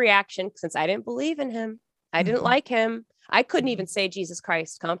 and my reaction, since I didn't believe in him, I didn't like him, I couldn't even say Jesus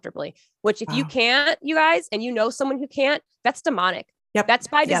Christ comfortably, which if you can't, you guys, and you know someone who can't, that's demonic. That's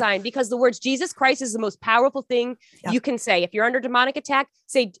by design, because the words Jesus Christ is the most powerful thing you can say. If you're under demonic attack,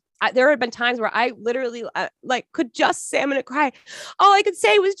 say, there have been times where I literally could just say, I'm going to cry. All I could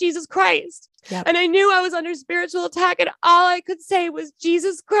say was Jesus Christ. And I knew I was under spiritual attack, and all I could say was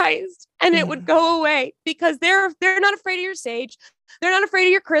Jesus Christ, and it would go away, because they're not afraid of your sage. They're not afraid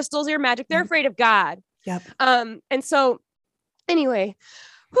of your crystals, your magic. They're afraid of God. And so anyway,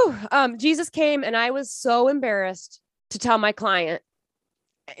 Jesus came, and I was so embarrassed to tell my client.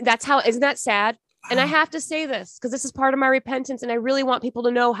 That's how, isn't that sad? And I have to say this because this is part of my repentance, and I really want people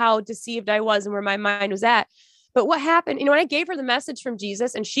to know how deceived I was and where my mind was at. But what happened, when I gave her the message from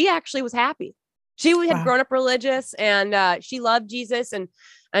Jesus, and she actually was happy. She had grown up religious, and she loved Jesus.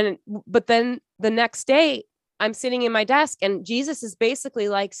 But then the next day I'm sitting in my desk, and Jesus is basically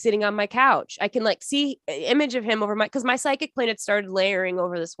like sitting on my couch. I can see an image of him because my psychic plane had started layering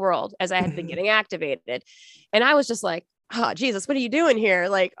over this world as I had been getting activated. And I was just like, oh, Jesus, what are you doing here?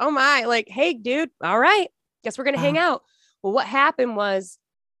 Like, oh my, hey, dude, all right, guess we're going to hang out. Well, what happened was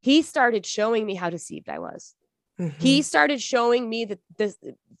he started showing me how deceived I was. He started showing me that this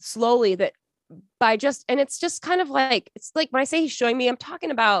slowly, that by just, and it's just kind of it's like when I say he's showing me, I'm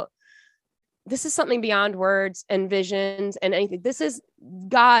talking about, this is something beyond words and visions and anything. This is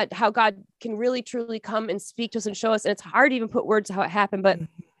God, how God can really, truly come and speak to us and show us. And it's hard to even put words to how it happened, but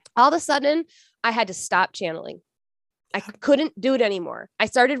all of a sudden I had to stop channeling. I couldn't do it anymore. I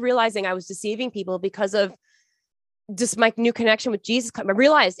started realizing I was deceiving people because of just my new connection with Jesus. I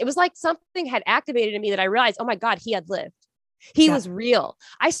realized it was like something had activated in me that I realized, oh my God, he had lived. He was real.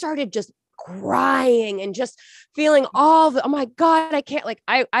 I started just crying and just feeling all the, oh my God, I can't,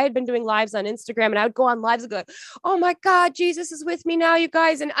 I had been doing lives on Instagram, and I would go on lives and go, oh my God, Jesus is with me now, you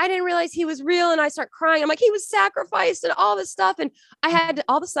guys. And I didn't realize he was real. And I start crying. I'm like, he was sacrificed and all this stuff. And I had to,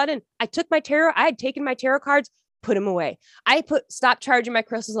 all of a sudden I had taken my tarot cards, put them away. Stopped charging my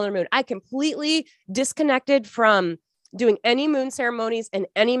crystals on the moon. I completely disconnected from doing any moon ceremonies and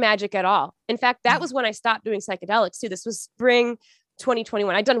any magic at all. In fact, that was when I stopped doing psychedelics too. This was spring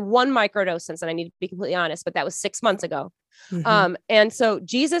 2021. I'd done one microdose since then, I need to be completely honest, but that was 6 months ago. And so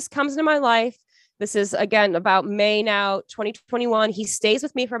Jesus comes into my life. This is again about May now, 2021. He stays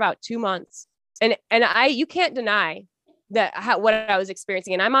with me for about 2 months. And you can't deny what I was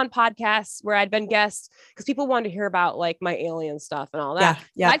experiencing. And I'm on podcasts where I'd been guests because people wanted to hear about my alien stuff and all that.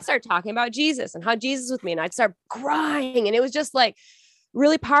 I'd start talking about Jesus and how Jesus was with me, and I'd start crying, and it was just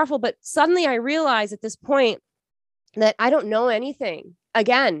really powerful. But suddenly I realized at this point that I don't know anything.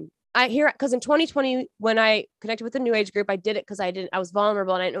 Again, because in 2020, when I connected with the New Age group, I did it because I was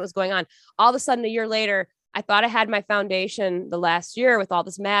vulnerable and I didn't know what was going on. All of a sudden, a year later, I thought I had my foundation the last year with all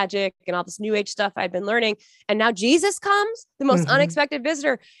this magic and all this New Age stuff I'd been learning. And now Jesus comes, the most unexpected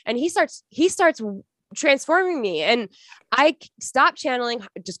visitor. And he starts transforming me. And I stopped channeling,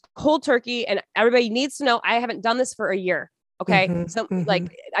 just cold turkey. And everybody needs to know I haven't done this for a year. Okay. So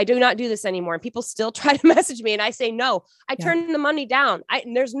like, I do not do this anymore. And people still try to message me and I say, no, I turned the money down. I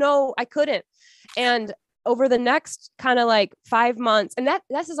couldn't. And over the next kind of like 5 months, and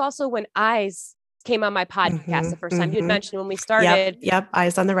this is also when Eyes came on my podcast the first time. You had mentioned when we started. Yep.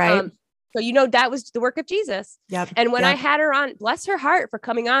 Eyes on the right. So, that was the work of Jesus. Yep. And when I had her on, bless her heart for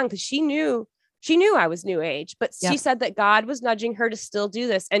coming on, because she knew I was New Age, but she said that God was nudging her to still do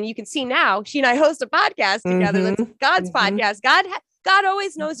this. And you can see now she and I host a podcast together. That's God's podcast. God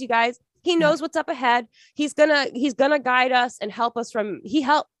always knows, you guys. He knows what's up ahead. He's gonna guide us and help us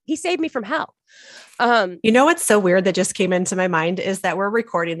he saved me from hell. What's so weird that just came into my mind is that we're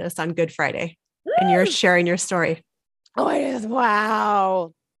recording this on Good Friday and you're sharing your story. Oh, it is.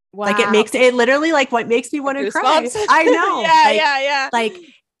 Wow. Like it literally like what makes me want to cry. I know. Yeah. Like,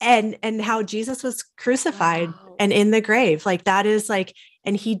 and how Jesus was crucified and in the grave. Like that is like,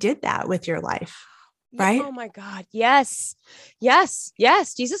 and he did that with your life. Right. Oh my God. Yes.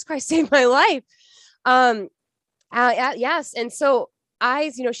 Jesus Christ saved my life. Yes. And so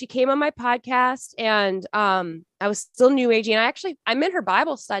Eyes, she came on my podcast and, I was still New Agey, and I'm in her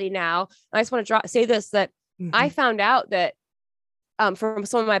Bible study now. And I just want to say this, that I found out that, from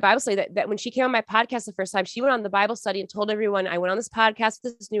some of my Bible study that when she came on my podcast the first time, she went on the Bible study and told everyone, I went on this podcast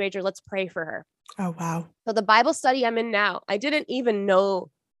with this New Ager, let's pray for her. Oh, wow. So the Bible study I'm in now, I didn't even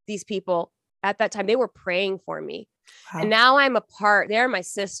know these people at that time. They were praying for me. Wow. And now I'm a part, they're my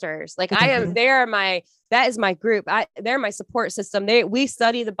sisters. Like that is my group. They're my support system. We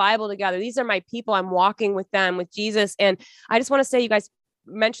study the Bible together. These are my people. I'm walking with them, with Jesus. And I just want to say, you guys,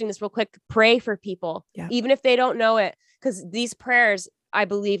 mentioning this real quick, pray for people, even if they don't know it, because these prayers, I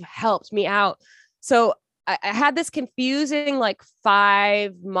believe, helped me out. So I had this confusing like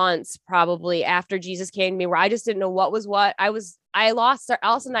 5 months probably after Jesus came to me, where I just didn't know what was what. I lost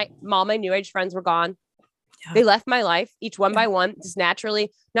Alice and all my New Age friends were gone. Yeah. They left my life, each one by one, just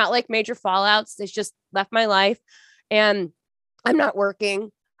naturally, not like major fallouts. They just left my life, and I'm not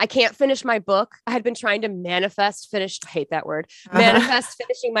working. I can't finish my book. I had been trying to manifest finishing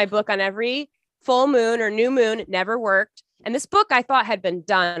my book on every full moon or new moon. It never worked. And this book I thought had been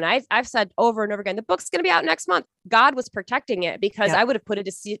done. I've said over and over again, the book's going to be out next month. God was protecting it, because I would have put a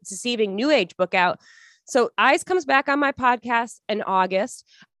deceiving New Age book out. So Eyes comes back on my podcast in August.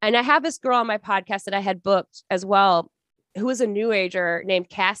 And I have this girl on my podcast that I had booked as well, who was a New Ager named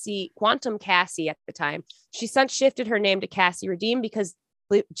Cassie, Quantum Cassie at the time. She since shifted her name to Cassie Redeemed, because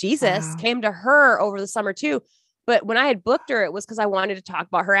Jesus came to her over the summer too. But when I had booked her, it was because I wanted to talk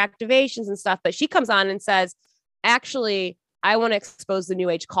about her activations and stuff. But she comes on and says, actually, I want to expose the New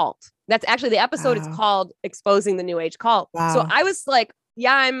Age cult. That's actually the episode. It's called Exposing the New Age Cult. Wow. So I was like,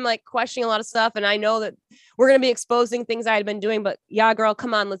 I'm like questioning a lot of stuff. And I know that we're going to be exposing things I had been doing, but girl,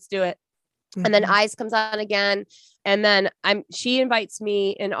 come on, let's do it. And then Eyes comes on again. And then she invites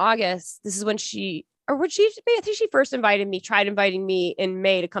me in August. This is when I think she first tried inviting me in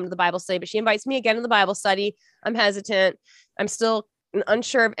May to come to the Bible study, but she invites me again to the Bible study. I'm hesitant. I'm still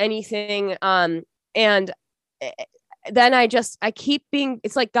unsure of anything. And then I keep being,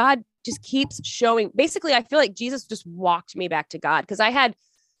 it's like God just keeps showing. Basically, I feel like Jesus just walked me back to God, because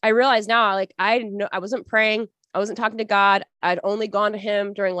I realize now, like, I wasn't praying. I wasn't talking to God. I'd only gone to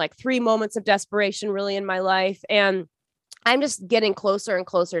him during like 3 moments of desperation really in my life. And I'm just getting closer and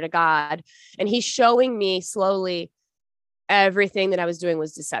closer to God. And he's showing me slowly everything that I was doing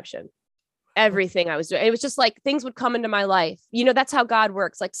was deception. Everything I was doing. It was just like things would come into my life. That's how God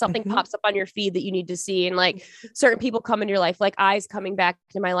works. Like something pops up on your feed that you need to see. And like certain people come into your life, like Eyes coming back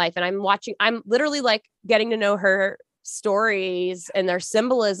to my life. And I'm literally like getting to know her stories and their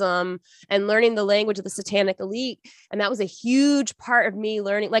symbolism and learning the language of the satanic elite. And that was a huge part of me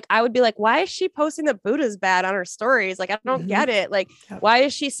learning. Like, I would be like, why is she posting that Buddha's bad on her stories? Like, I don't get it. Like, why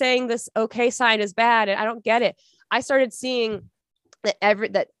is she saying this okay sign is bad? And I don't get it. I started seeing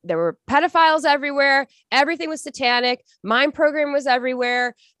that there were pedophiles everywhere. Everything was satanic. Mind program was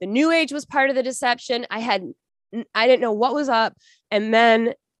everywhere. The New Age was part of the deception. I didn't know what was up. And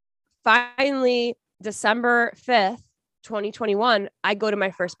then finally, December 5th, 2021, I go to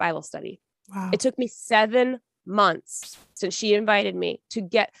my first Bible study. Wow. It took me 7 months since she invited me to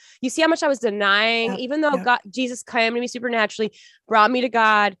you see how much I was denying, even though Jesus came to me supernaturally, brought me to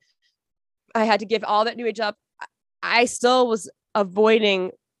God. I had to give all that New Age up. I still was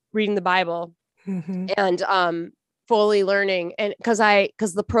avoiding reading the Bible and fully learning. And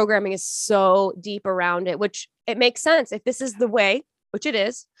because the programming is so deep around it, which it makes sense. If this is the way, which it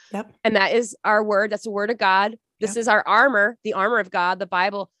is, and that is our word, that's the word of God. This is our armor, the armor of God, the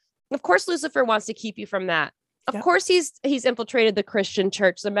Bible. Of course, Lucifer wants to keep you from that. Of course, he's infiltrated the Christian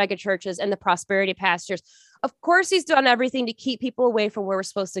church, the mega churches, and the prosperity pastures. Of course, he's done everything to keep people away from where we're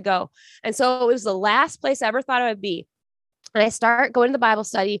supposed to go. And so it was the last place I ever thought I would be. And I start going to the Bible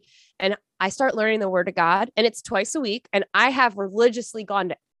study and I start learning the word of God, and it's twice a week. And I have religiously gone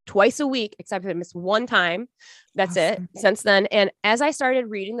to twice a week, except I missed one time. That's awesome. It since then. And as I started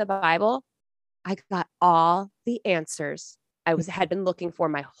reading the Bible, I got all the answers I had been looking for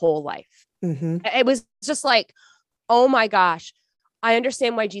my whole life. Mm-hmm. It was just like, oh my gosh, I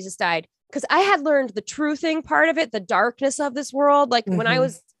understand why Jesus died. Because I had learned the truthing part of it, the darkness of this world. Like when I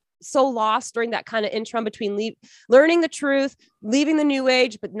was so lost during that kind of interim between learning the truth, leaving the new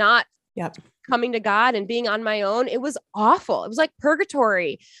age, but not coming to God and being on my own. It was awful. It was like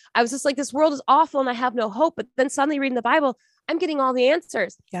purgatory. I was just like, this world is awful and I have no hope. But then suddenly reading the Bible, I'm getting all the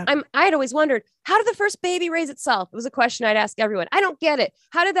answers. I'd always wondered, how did the first baby raise itself? It was a question I'd ask everyone. I don't get it.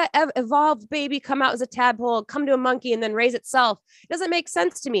 How did that evolved baby come out as a tadpole, come to a monkey, and then raise itself? It doesn't make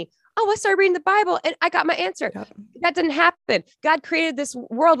sense to me. Oh, I started reading the Bible and I got my answer. That didn't happen. God created this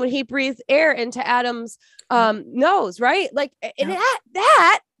world when he breathed air into Adam's nose, right? Like and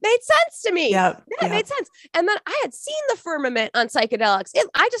that made sense to me. That made sense. And then I had seen the firmament on psychedelics.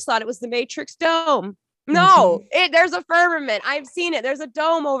 I just thought it was the Matrix dome. No, there's a firmament. I've seen it. There's a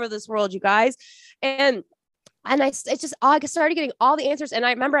dome over this world, you guys. And I started getting all the answers. And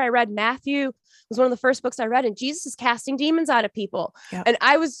I remember I read Matthew. It was one of the first books I read, and Jesus is casting demons out of people. And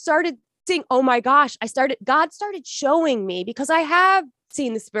I started seeing, oh my gosh, God started showing me, because I have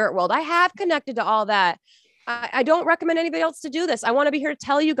seen the spirit world. I have connected to all that. I don't recommend anybody else to do this. I want to be here to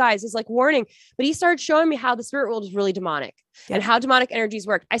tell you guys, it's like warning, but he started showing me how the spirit world is really demonic and how demonic energies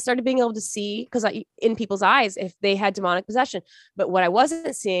work. I started being able to see, because in people's eyes, if they had demonic possession, but what I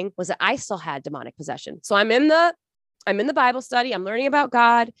wasn't seeing was that I still had demonic possession. So I'm in the Bible study. I'm learning about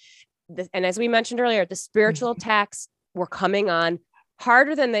God. And as we mentioned earlier, the spiritual attacks were coming on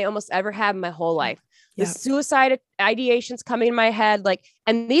harder than they almost ever have in my whole life. The suicide ideations coming in my head,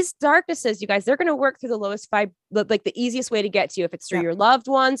 and these darknesses, you guys, they're going to work through the lowest the easiest way to get to you. If it's through your loved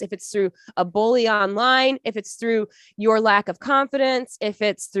ones, if it's through a bully online, if it's through your lack of confidence, if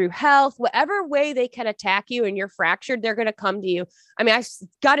it's through health, whatever way they can attack you and you're fractured, they're going to come to you. I mean,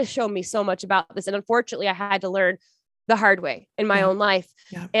 God has shown me so much about this. And unfortunately, I had to learn the hard way in my own life.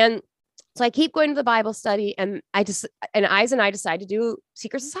 And so I keep going to the Bible study, and Eyes and I decided to do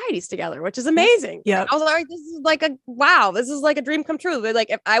secret societies together, which is amazing. I was like, this is like a dream come true. But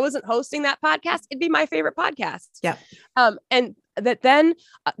if I wasn't hosting that podcast, it'd be my favorite podcast. And then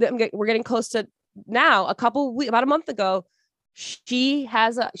we're getting close to now. About a month ago, she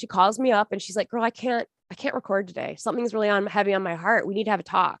calls me up and she's like, girl, I can't record today. Something's really heavy on my heart. We need to have a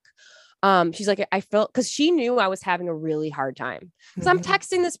talk. She's like, I felt, because she knew I was having a really hard time. So I'm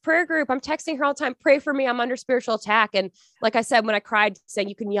texting this prayer group. I'm texting her all the time. Pray for me. I'm under spiritual attack. And like I said, when I cried saying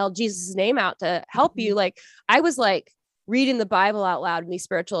you can yell Jesus' name out to help you, I was reading the Bible out loud and these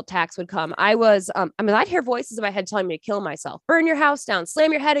spiritual attacks would come. I'd hear voices in my head telling me to kill myself, burn your house down,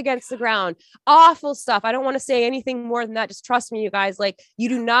 slam your head against the ground, awful stuff. I don't want to say anything more than that. Just trust me, you guys, you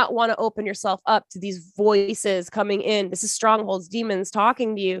do not want to open yourself up to these voices coming in. This is strongholds, demons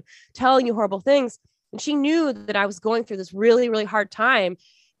talking to you, telling you horrible things. And she knew that I was going through this really, really hard time.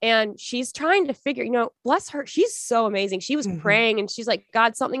 And she's trying to figure, bless her. She's so amazing. She was praying and she's like,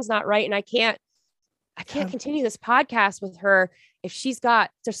 God, something's not right. And I can't continue this podcast with her if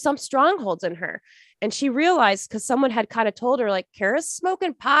there's some strongholds in her. And she realized, because someone had kind of told her, Kara's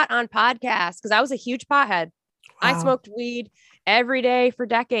smoking pot on podcasts, because I was a huge pothead. Wow. I smoked weed every day for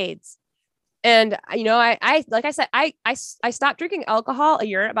decades. And, I like I said, I stopped drinking alcohol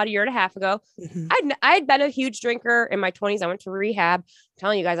about a year and a half ago. I'd been a huge drinker in my 20s. I went to rehab. I'm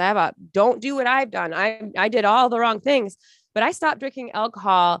telling you guys, don't do what I've done. I did all the wrong things, but I stopped drinking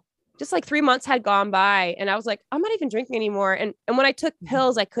alcohol. Just 3 months had gone by and I was like, I'm not even drinking anymore. And when I took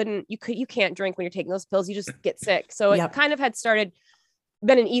pills, you can't drink when you're taking those pills. You just get sick. So it kind of had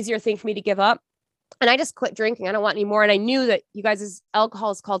been an easier thing for me to give up. And I just quit drinking. I don't want any more. And I knew that you guys,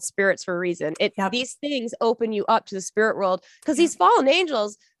 alcohol is called spirits for a reason. These things open you up to the spirit world, because these fallen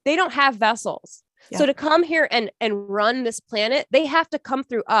angels, they don't have vessels. So to come here and run this planet, they have to come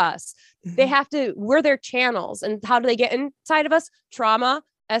through us. We're their channels. And how do they get inside of us? Trauma,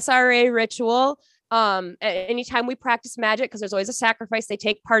 SRA ritual. Anytime we practice magic, because there's always a sacrifice, they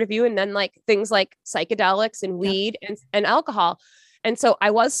take part of you. And then things like psychedelics and weed and alcohol. And so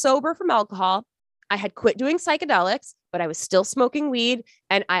I was sober from alcohol. I had quit doing psychedelics, but I was still smoking weed.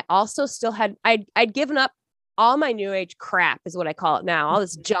 And I also still I'd given up all my new age crap, is what I call it now. All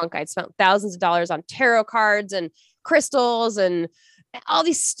this junk. I'd spent thousands of dollars on tarot cards and crystals and all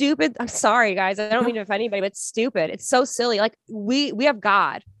these stupid, I'm sorry, guys, I don't mean to offend anybody, but it's stupid. It's so silly. Like we have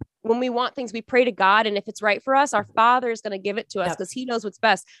God. When we want things, we pray to God. And if it's right for us, our Father is going to give it to us because he knows what's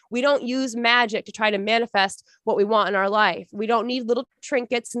best. We don't use magic to try to manifest what we want in our life. We don't need little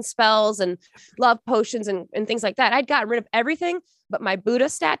trinkets and spells and love potions and things like that. I'd gotten rid of everything but my Buddha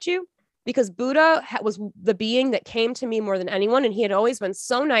statue, because Buddha was the being that came to me more than anyone. And he had always been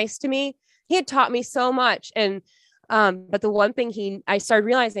so nice to me. He had taught me so much. And, but the one thing I started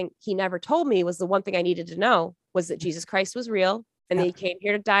realizing he never told me was the one thing I needed to know was that Jesus Christ was real. And he came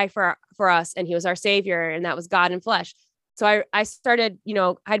here to die for us. And he was our savior. And that was God in flesh. So I started,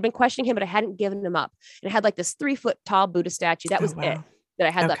 I'd been questioning him, but I hadn't given him up. And I had like this 3-foot tall Buddha statue. That was it that I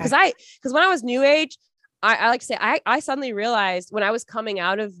had left. Because when I was New Age, I like to say, I suddenly realized when I was coming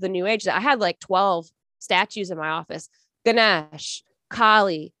out of the New Age that I had like 12 statues in my office: Ganesh,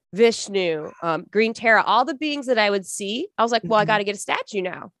 Kali, Vishnu, Green Terra, all the beings that I would see. I was like, well, I got to get a statue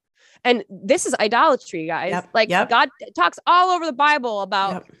now. And this is idolatry, guys. God talks all over the Bible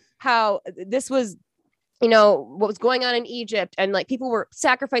about how this was, what was going on in Egypt. And like people were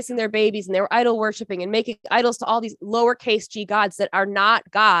sacrificing their babies and they were idol worshiping and making idols to all these lowercase g gods that are not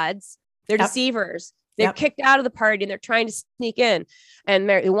gods. They're deceivers. They're kicked out of the party and they're trying to sneak in, and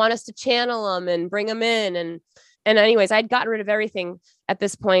they want us to channel them and bring them in. And anyways, I'd gotten rid of everything at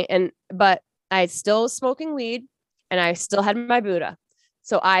this point. But I still was smoking weed and I still had my Buddha.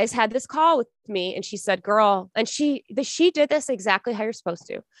 So Eyes had this call with me and she said, girl, and she did this exactly how you're supposed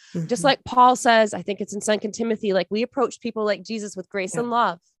to. Just like Paul says, I think it's in 2 Timothy, like we approach people like Jesus with grace and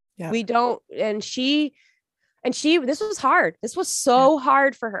love. We don't. And she, this was hard. This was so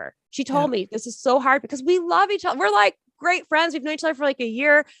hard for her. She told me this is so hard because we love each other. We're like great friends. We've known each other for like a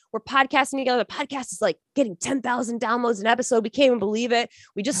year. We're podcasting together. The podcast is like getting 10,000 downloads an episode. We can't even believe it.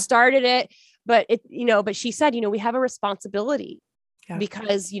 We just started it, but but she said, we have a responsibility.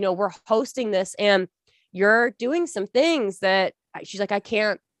 Because, we're hosting this and you're doing some things that she's like, I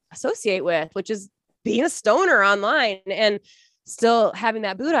can't associate with, which is being a stoner online and still having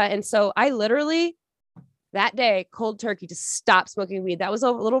that Buddha. And so I literally that day, cold turkey, just stopped smoking weed. That was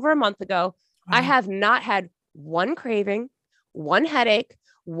a little over a month ago. Wow. I have not had one craving, one headache,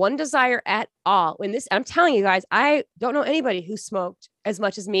 one desire at all. I'm telling you guys, I don't know anybody who smoked as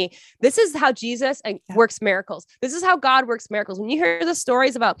much as me. This is how Jesus works miracles. This is how God works miracles. When you hear the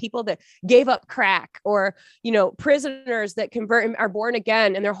stories about people that gave up crack or, prisoners that convert and are born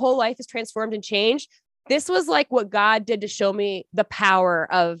again and their whole life is transformed and changed. This was like what God did to show me the power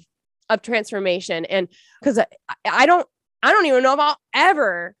of transformation. And because I don't even know if I'll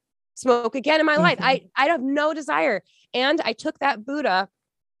ever smoke again in my life. I have no desire. And I took that Buddha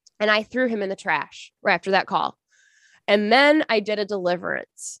and I threw him in the trash right after that call. And then I did a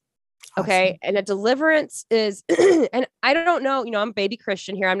deliverance. Awesome. Okay. And a deliverance is, and I don't know, I'm a baby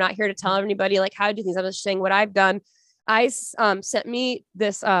Christian here. I'm not here to tell anybody like how to do things. I'm just saying what I've done. I sent me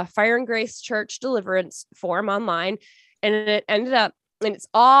this Fire and Grace Church deliverance form online, and it ended up, and it's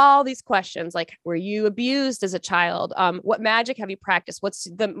all these questions like, were you abused as a child? What magic have you practiced?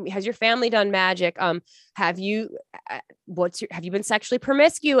 Has your family done magic? Have you been sexually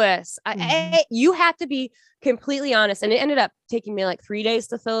promiscuous? You have to be completely honest. And it ended up taking me like 3 days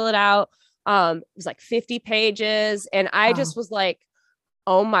to fill it out. It was like 50 pages. And I just was like,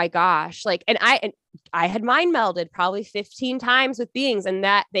 oh my gosh. Like, and I had mind melded probably 15 times with beings, and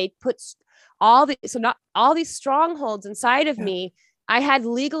that they put not all these strongholds inside of me. I had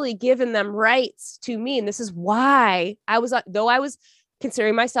legally given them rights to me. And this is why though I was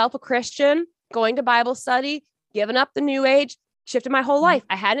considering myself a Christian, going to Bible study, giving up the New Age, shifted my whole life.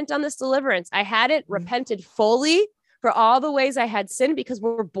 I hadn't done this deliverance. I hadn't repented fully for all the ways I had sinned, because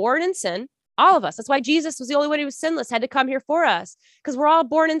we're born in sin. All of us. That's why Jesus was the only one who was sinless, had to come here for us, because we're all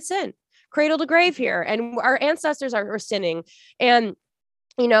born in sin, cradle to grave here. And our ancestors are sinning. And,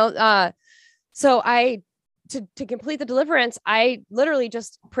 so to complete the deliverance, I literally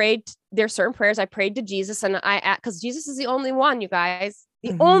just prayed. There's certain prayers I prayed to Jesus, and because Jesus is the only one, you guys,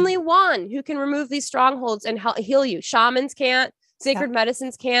 the only one who can remove these strongholds and heal you. Shamans can't, sacred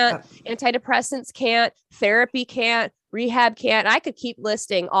medicines can't, antidepressants can't, therapy can't, rehab can't. I could keep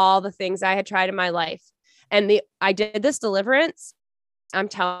listing all the things I had tried in my life. And I did this deliverance. I'm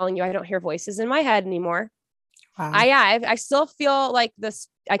telling you, I don't hear voices in my head anymore. Wow. I still feel like this.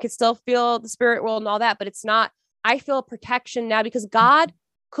 I could still feel the spirit world and all that, but it's not. I feel protection now because God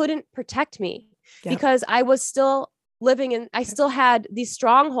couldn't protect me because I was still living in. I still had these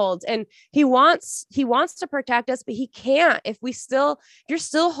strongholds, and He wants to protect us, but He can't if you're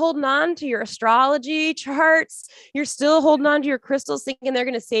still holding on to your astrology charts. You're still holding on to your crystals, thinking they're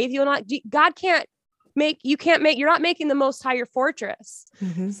going to save you, and God can't you're not making the Most High your fortress.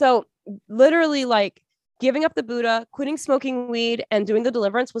 Mm-hmm. So literally like giving up the Buddha, quitting smoking weed, and doing the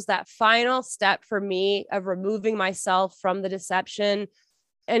deliverance was that final step for me of removing myself from the deception.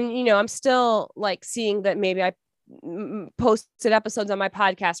 And, you know, I'm still like seeing that maybe I posted episodes on my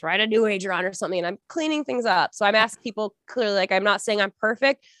podcast where I had a new ager on or something, and I'm cleaning things up. So I'm asking people clearly, like, I'm not saying I'm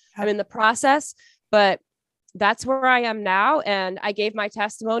perfect. I'm in the process, but that's where I am now. And I gave my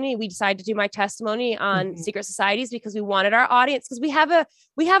testimony. We decided to do my testimony on secret societies because we wanted our audience, because we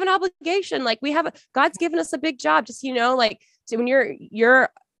have an obligation. Like God's given us a big job. Just, you know, like, so when you're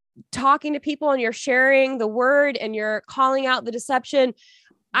talking to people and you're sharing the word and you're calling out the deception,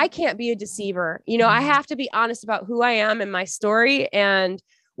 I can't be a deceiver. You know, I have to be honest about who I am and my story. And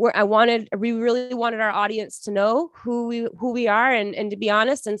we really wanted our audience to know who we are and to be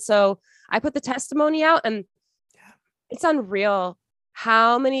honest. And so I put the testimony out, and it's unreal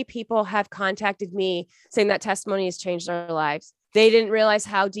how many people have contacted me saying that testimony has changed their lives. They didn't realize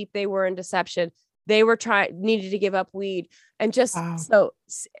how deep they were in deception. They were needed to give up weed, and just so,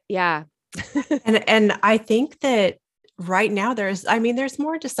 yeah. and I think that right now there's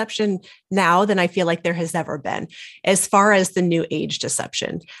more deception now than I feel like there has ever been, as far as the new age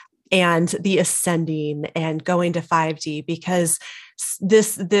deception and the ascending and going to 5D, because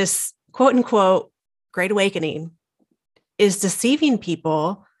this quote unquote great awakening is deceiving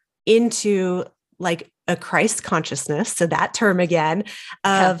people into like a Christ consciousness. So that term again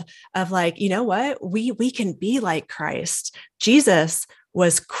of like, you know what, we can be like Christ. Jesus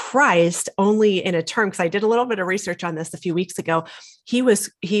was Christ only in a term, because I did a little bit of research on this a few weeks ago. He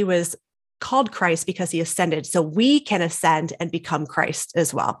was called Christ because he ascended. So we can ascend and become Christ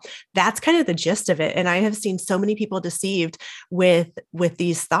as well. That's kind of the gist of it. And I have seen so many people deceived with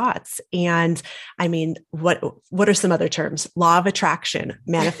these thoughts. And I mean, what are some other terms? Law of attraction,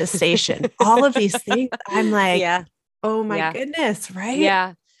 manifestation, all of these things. I'm like, oh my goodness. Right.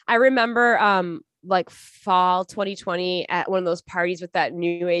 Yeah. I remember, like fall 2020 at one of those parties with that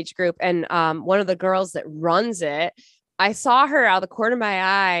new age group. And, one of the girls that runs it, I saw her out of the corner of my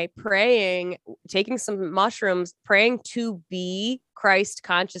eye praying, taking some mushrooms, praying to be Christ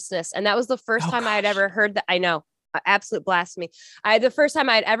consciousness. And that was the first time I had ever heard that. I know, absolute blasphemy. The first time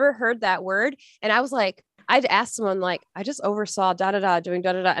I had ever heard that word. And I was like, I'd asked someone, like, I just oversaw doing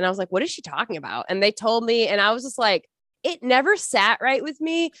da da da. And I was like, what is she talking about? And they told me, and I was just like, it never sat right with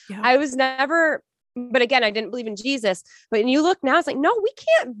me. Yeah. I was never, but again, I didn't believe in Jesus. But when you look now, it's like, no, we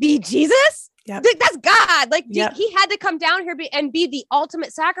can't be Jesus. Yep. That's God. Like, he had to come down here and be the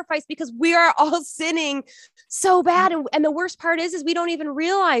ultimate sacrifice, because we are all sinning so bad. And the worst part is we don't even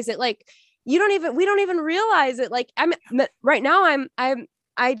realize it. Like, we don't even realize it. Like, right now,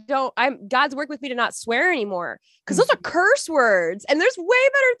 God's worked with me to not swear anymore, because those are curse words, and there's way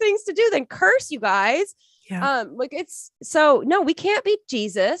better things to do than curse, you guys. Yeah. No, we can't be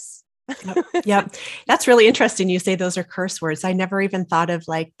Jesus. Yep. That's really interesting. You say those are curse words. I never even thought of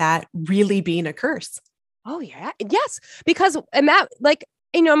like that really being a curse. Oh yeah. Yes. Because, and that, like,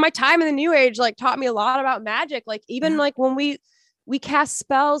 you know, my time in the new age, like, taught me a lot about magic. Like, even like when we cast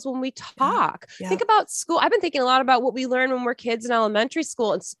spells, when we talk, think about school. I've been thinking a lot about what we learn when we're kids in elementary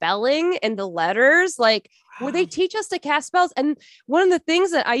school, and spelling and the letters, like, where they teach us to cast spells. And one of the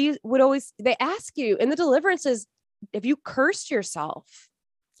things that they ask you in the deliverance is, if you cursed yourself,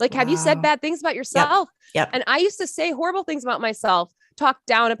 like, have you said bad things about yourself? Yep. And I used to say horrible things about myself, talk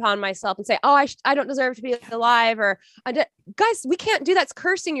down upon myself, and say, oh, I don't deserve to be alive. Or guys, we can't do that. It's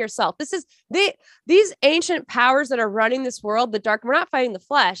cursing yourself. This is these ancient powers that are running this world, the dark. We're not fighting the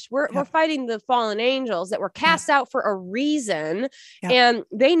flesh. We're fighting the fallen angels that were cast out for a reason. And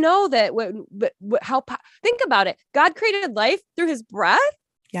they know that think about it. God created life through his breath,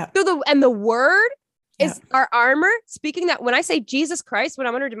 and the word is our armor. Speaking that, when I say Jesus Christ, when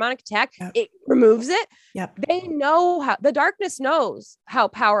I'm under demonic attack, it removes it. They know how the darkness knows how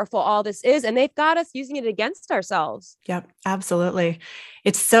powerful all this is, and they've got us using it against ourselves. Yep, absolutely.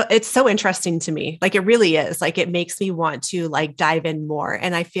 It's so interesting to me. Like, it really is. Like, it makes me want to like dive in more.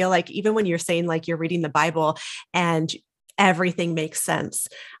 And I feel like even when you're saying like you're reading the Bible and everything makes sense,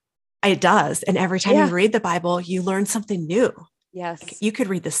 it does. And every time you read the Bible, you learn something new. Yes. Like, you could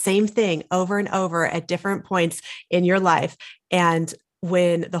read the same thing over and over at different points in your life. And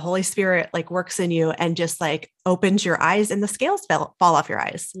when the Holy Spirit like works in you and just like opens your eyes, and the scales fall off your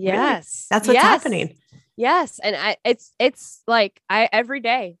eyes. Yes. Really, that's what's happening. Yes. And it's like, every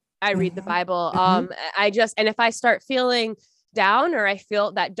day I read the Bible. And if I start feeling down, or I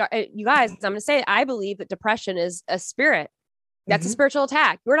feel that, you guys, I'm going to say, I believe that depression is a spirit. That's a spiritual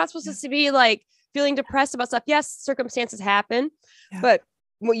attack. We're not supposed to be like feeling depressed about stuff. Yes, circumstances happen, but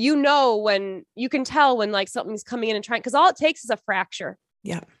well, you know, when you can tell when like something's coming in and trying, because all it takes is a fracture.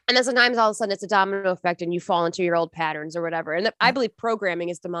 Yeah. And then sometimes all of a sudden it's a domino effect and you fall into your old patterns or whatever. And I believe programming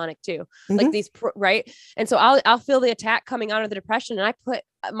is demonic too. Like these, right. And so I'll feel the attack coming on, or the depression. And I put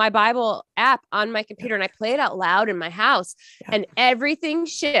my Bible app on my computer and I play it out loud in my house and everything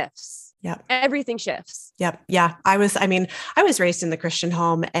shifts. Yeah. Everything shifts. Yep. Yeah. I was raised in the Christian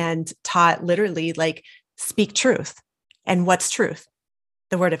home and taught literally like speak truth. And what's truth?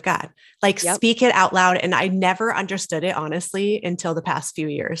 The word of God, like speak it out loud. And I never understood it, honestly, until the past few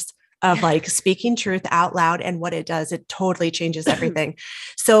years of like speaking truth out loud and what it does. It totally changes everything.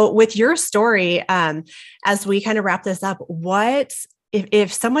 So with your story, as we kind of wrap this up,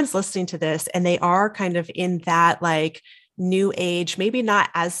 if someone's listening to this and they are kind of in that like new age, maybe not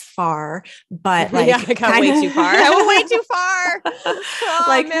as far, but like I got way too far. I went way too far. Oh,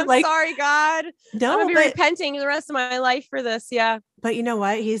 like, man, like, sorry, God. No, I'm gonna be repenting the rest of my life for this. Yeah. But you know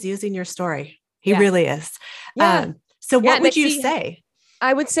what? He's using your story. He really is. Yeah. So what would you say?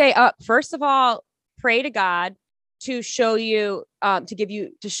 I would say, first of all, pray to God to show you, to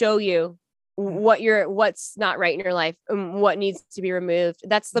show you what's not right in your life and what needs to be removed.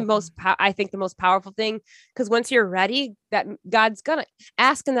 That's the I think the most powerful thing, because once you're ready, that God's gonna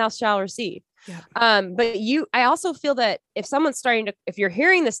ask and thou shalt receive. Yeah. But I also feel that if you're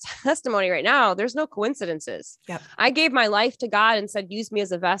hearing this testimony right now, there's no coincidences. Yeah. I gave my life to God and said, use me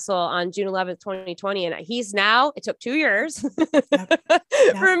as a vessel on June 11th, 2020. And it took 2 years for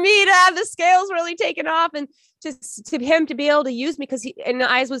me to have the scales really taken off and to him to be able to use me. Cause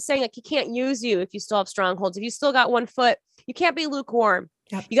I was saying like, he can't use you if you still have strongholds. If you still got one foot, you can't be lukewarm.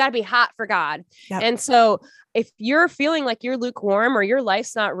 Yep. You got to be hot for God. Yep. And so if you're feeling like you're lukewarm or your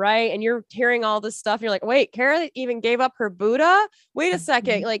life's not right and you're hearing all this stuff, you're like, wait, Kara even gave up her Buddha. Wait a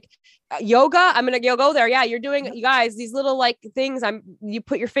second. Like yoga, I'm going to go there. Yeah. You're doing, you guys, these little like things. You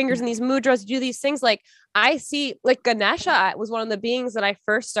put your fingers in these mudras, you do these things. Like I see like Ganesha was one of the beings that I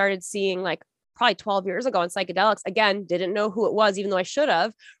first started seeing like probably 12 years ago in psychedelics. Again, didn't know who it was, even though I should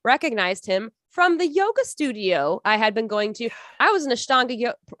have recognized him from the yoga studio I had been going to. I was an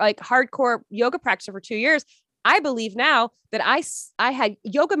Ashtanga, like hardcore yoga practitioner for 2 years. I believe now that I had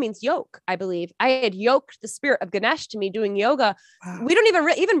yoga means yoke. I believe I had yoked the spirit of Ganesh to me doing yoga. Wow. We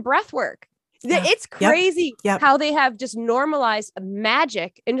don't even breath work. Yeah. It's crazy how they have just normalized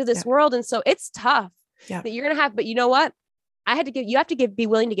magic into this world. And so it's tough that you're going to have, but you know what? You have to be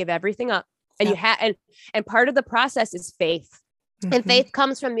willing to give everything up. And and part of the process is faith. Mm-hmm. And faith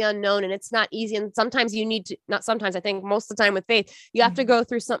comes from the unknown, and it's not easy. And sometimes I think most of the time with faith, you have to go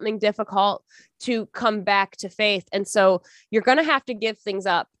through something difficult to come back to faith. And so you're going to have to give things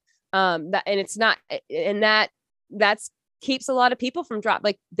up. That's keeps a lot of people from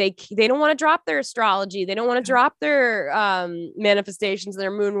they don't want to drop their astrology. They don't want to drop their manifestations,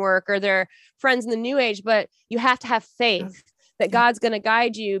 their moon work, or their friends in the new age, but you have to have faith that God's going to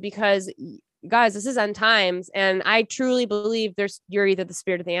guide you, because guys, this is end times. And I truly believe you're either the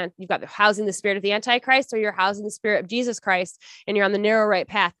spirit of you've got housing the spirit of the Antichrist, or you're housing the spirit of Jesus Christ, and you're on the narrow right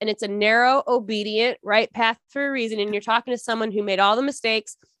path. And it's a narrow, obedient right path for a reason. And you're talking to someone who made all the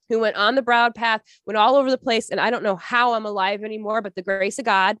mistakes, who went on the broad path, went all over the place. And I don't know how I'm alive anymore, but the grace of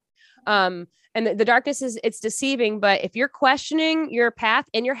God. And the darkness it's deceiving, but if you're questioning your path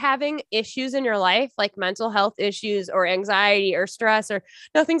and you're having issues in your life, like mental health issues or anxiety or stress, or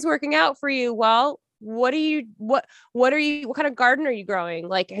nothing's working out for you, well, what kind of garden are you growing?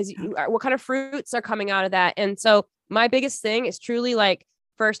 Like, what kind of fruits are coming out of that? And so my biggest thing is truly like,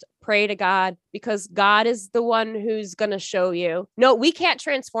 first, pray to God, because God is the one who's going to show you. No, we can't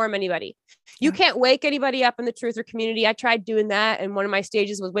transform anybody. You can't wake anybody up in the truther community. I tried doing that. And one of my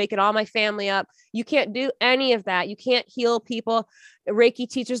stages was waking all my family up. You can't do any of that. You can't heal people. The Reiki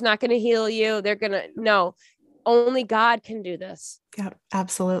teacher's not going to heal you. No, only God can do this. Yeah,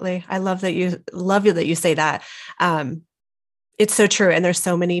 absolutely. I love that you say that. It's so true. And there's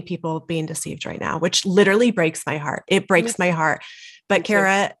so many people being deceived right now, which literally breaks my heart. It breaks my heart. But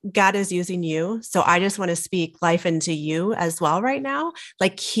Kara, God is using you. So I just want to speak life into you as well right now.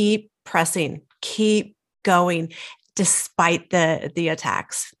 Like, keep pressing, keep going despite the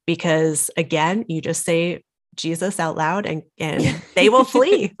attacks, because again, you just say Jesus out loud and they will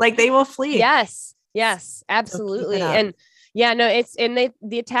flee. Like, they will flee. Yes, absolutely. So and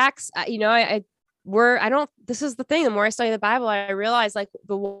the attacks, this is the thing. The more I study the Bible, I realize like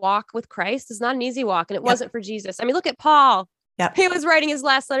the walk with Christ is not an easy walk. And it wasn't for Jesus. I mean, look at Paul. Yep. He was writing his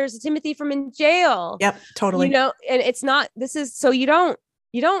last letters to Timothy from in jail. Yep. Totally. And it's not,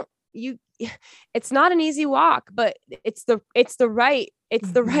 it's not an easy walk, but it's the right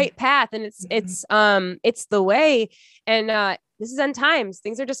path. And it's the way. And this is end times.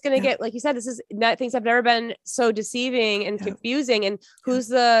 Things are just going to get, like you said, things have never been so deceiving and confusing. And who's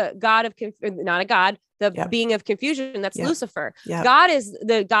the God of, not a God, the being of confusion? That's Lucifer. God is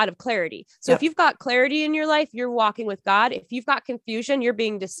the God of clarity. So if you've got clarity in your life, you're walking with God. If you've got confusion, you're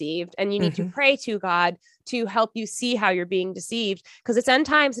being deceived, and you need to pray to God to help you see how you're being deceived, because it's end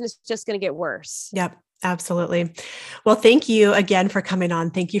times and it's just going to get worse. Yep. Absolutely. Well, thank you again for coming on.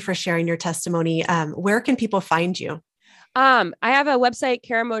 Thank you for sharing your testimony. Where can people find you? I have a website,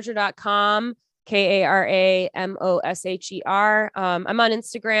 karamosher.com, KARAMOSHER. I'm on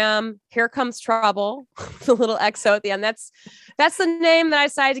Instagram. Here Comes Trouble, the little XO at the end. That's the name that I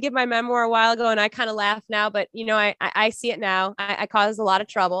decided to give my memoir a while ago. And I kind of laugh now, but I see it now. I caused a lot of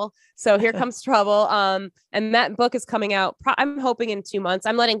trouble. So Here Comes Trouble. And that book is coming out. I'm hoping in 2 months.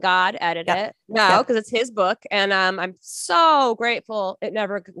 I'm letting God edit it now because it's his book. And I'm so grateful it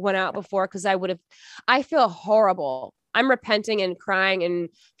never went out before, because I feel horrible. I'm repenting and crying and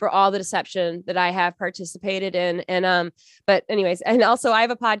for all the deception that I have participated in. And, but anyways, and also I have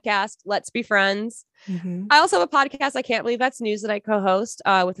a podcast, Let's Be Friends. I also have a podcast, I Can't Believe That's News, that I co-host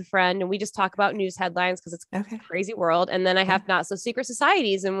with a friend. And we just talk about news headlines because it's a crazy world. And then I have Not So Secret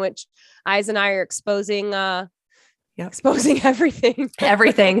Societies, in which Eyes and I are exposing everything.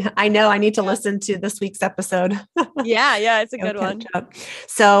 Everything. I know. I need to listen to this week's episode. It's a good one.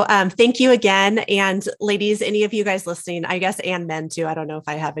 So thank you again. And ladies, any of you guys listening, I guess, and men too. I don't know if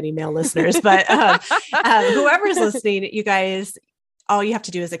I have any male listeners, but whoever's listening, you guys, all you have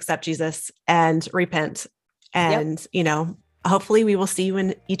to do is accept Jesus and repent. And, hopefully we will see you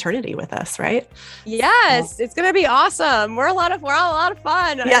in eternity with us, right? Yes, it's going to be awesome. We're all a lot of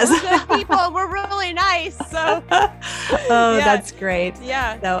fun. Yes. We're good people. We're really nice. So that's great.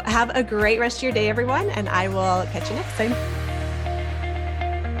 Yeah. So have a great rest of your day, everyone. And I will catch you next time.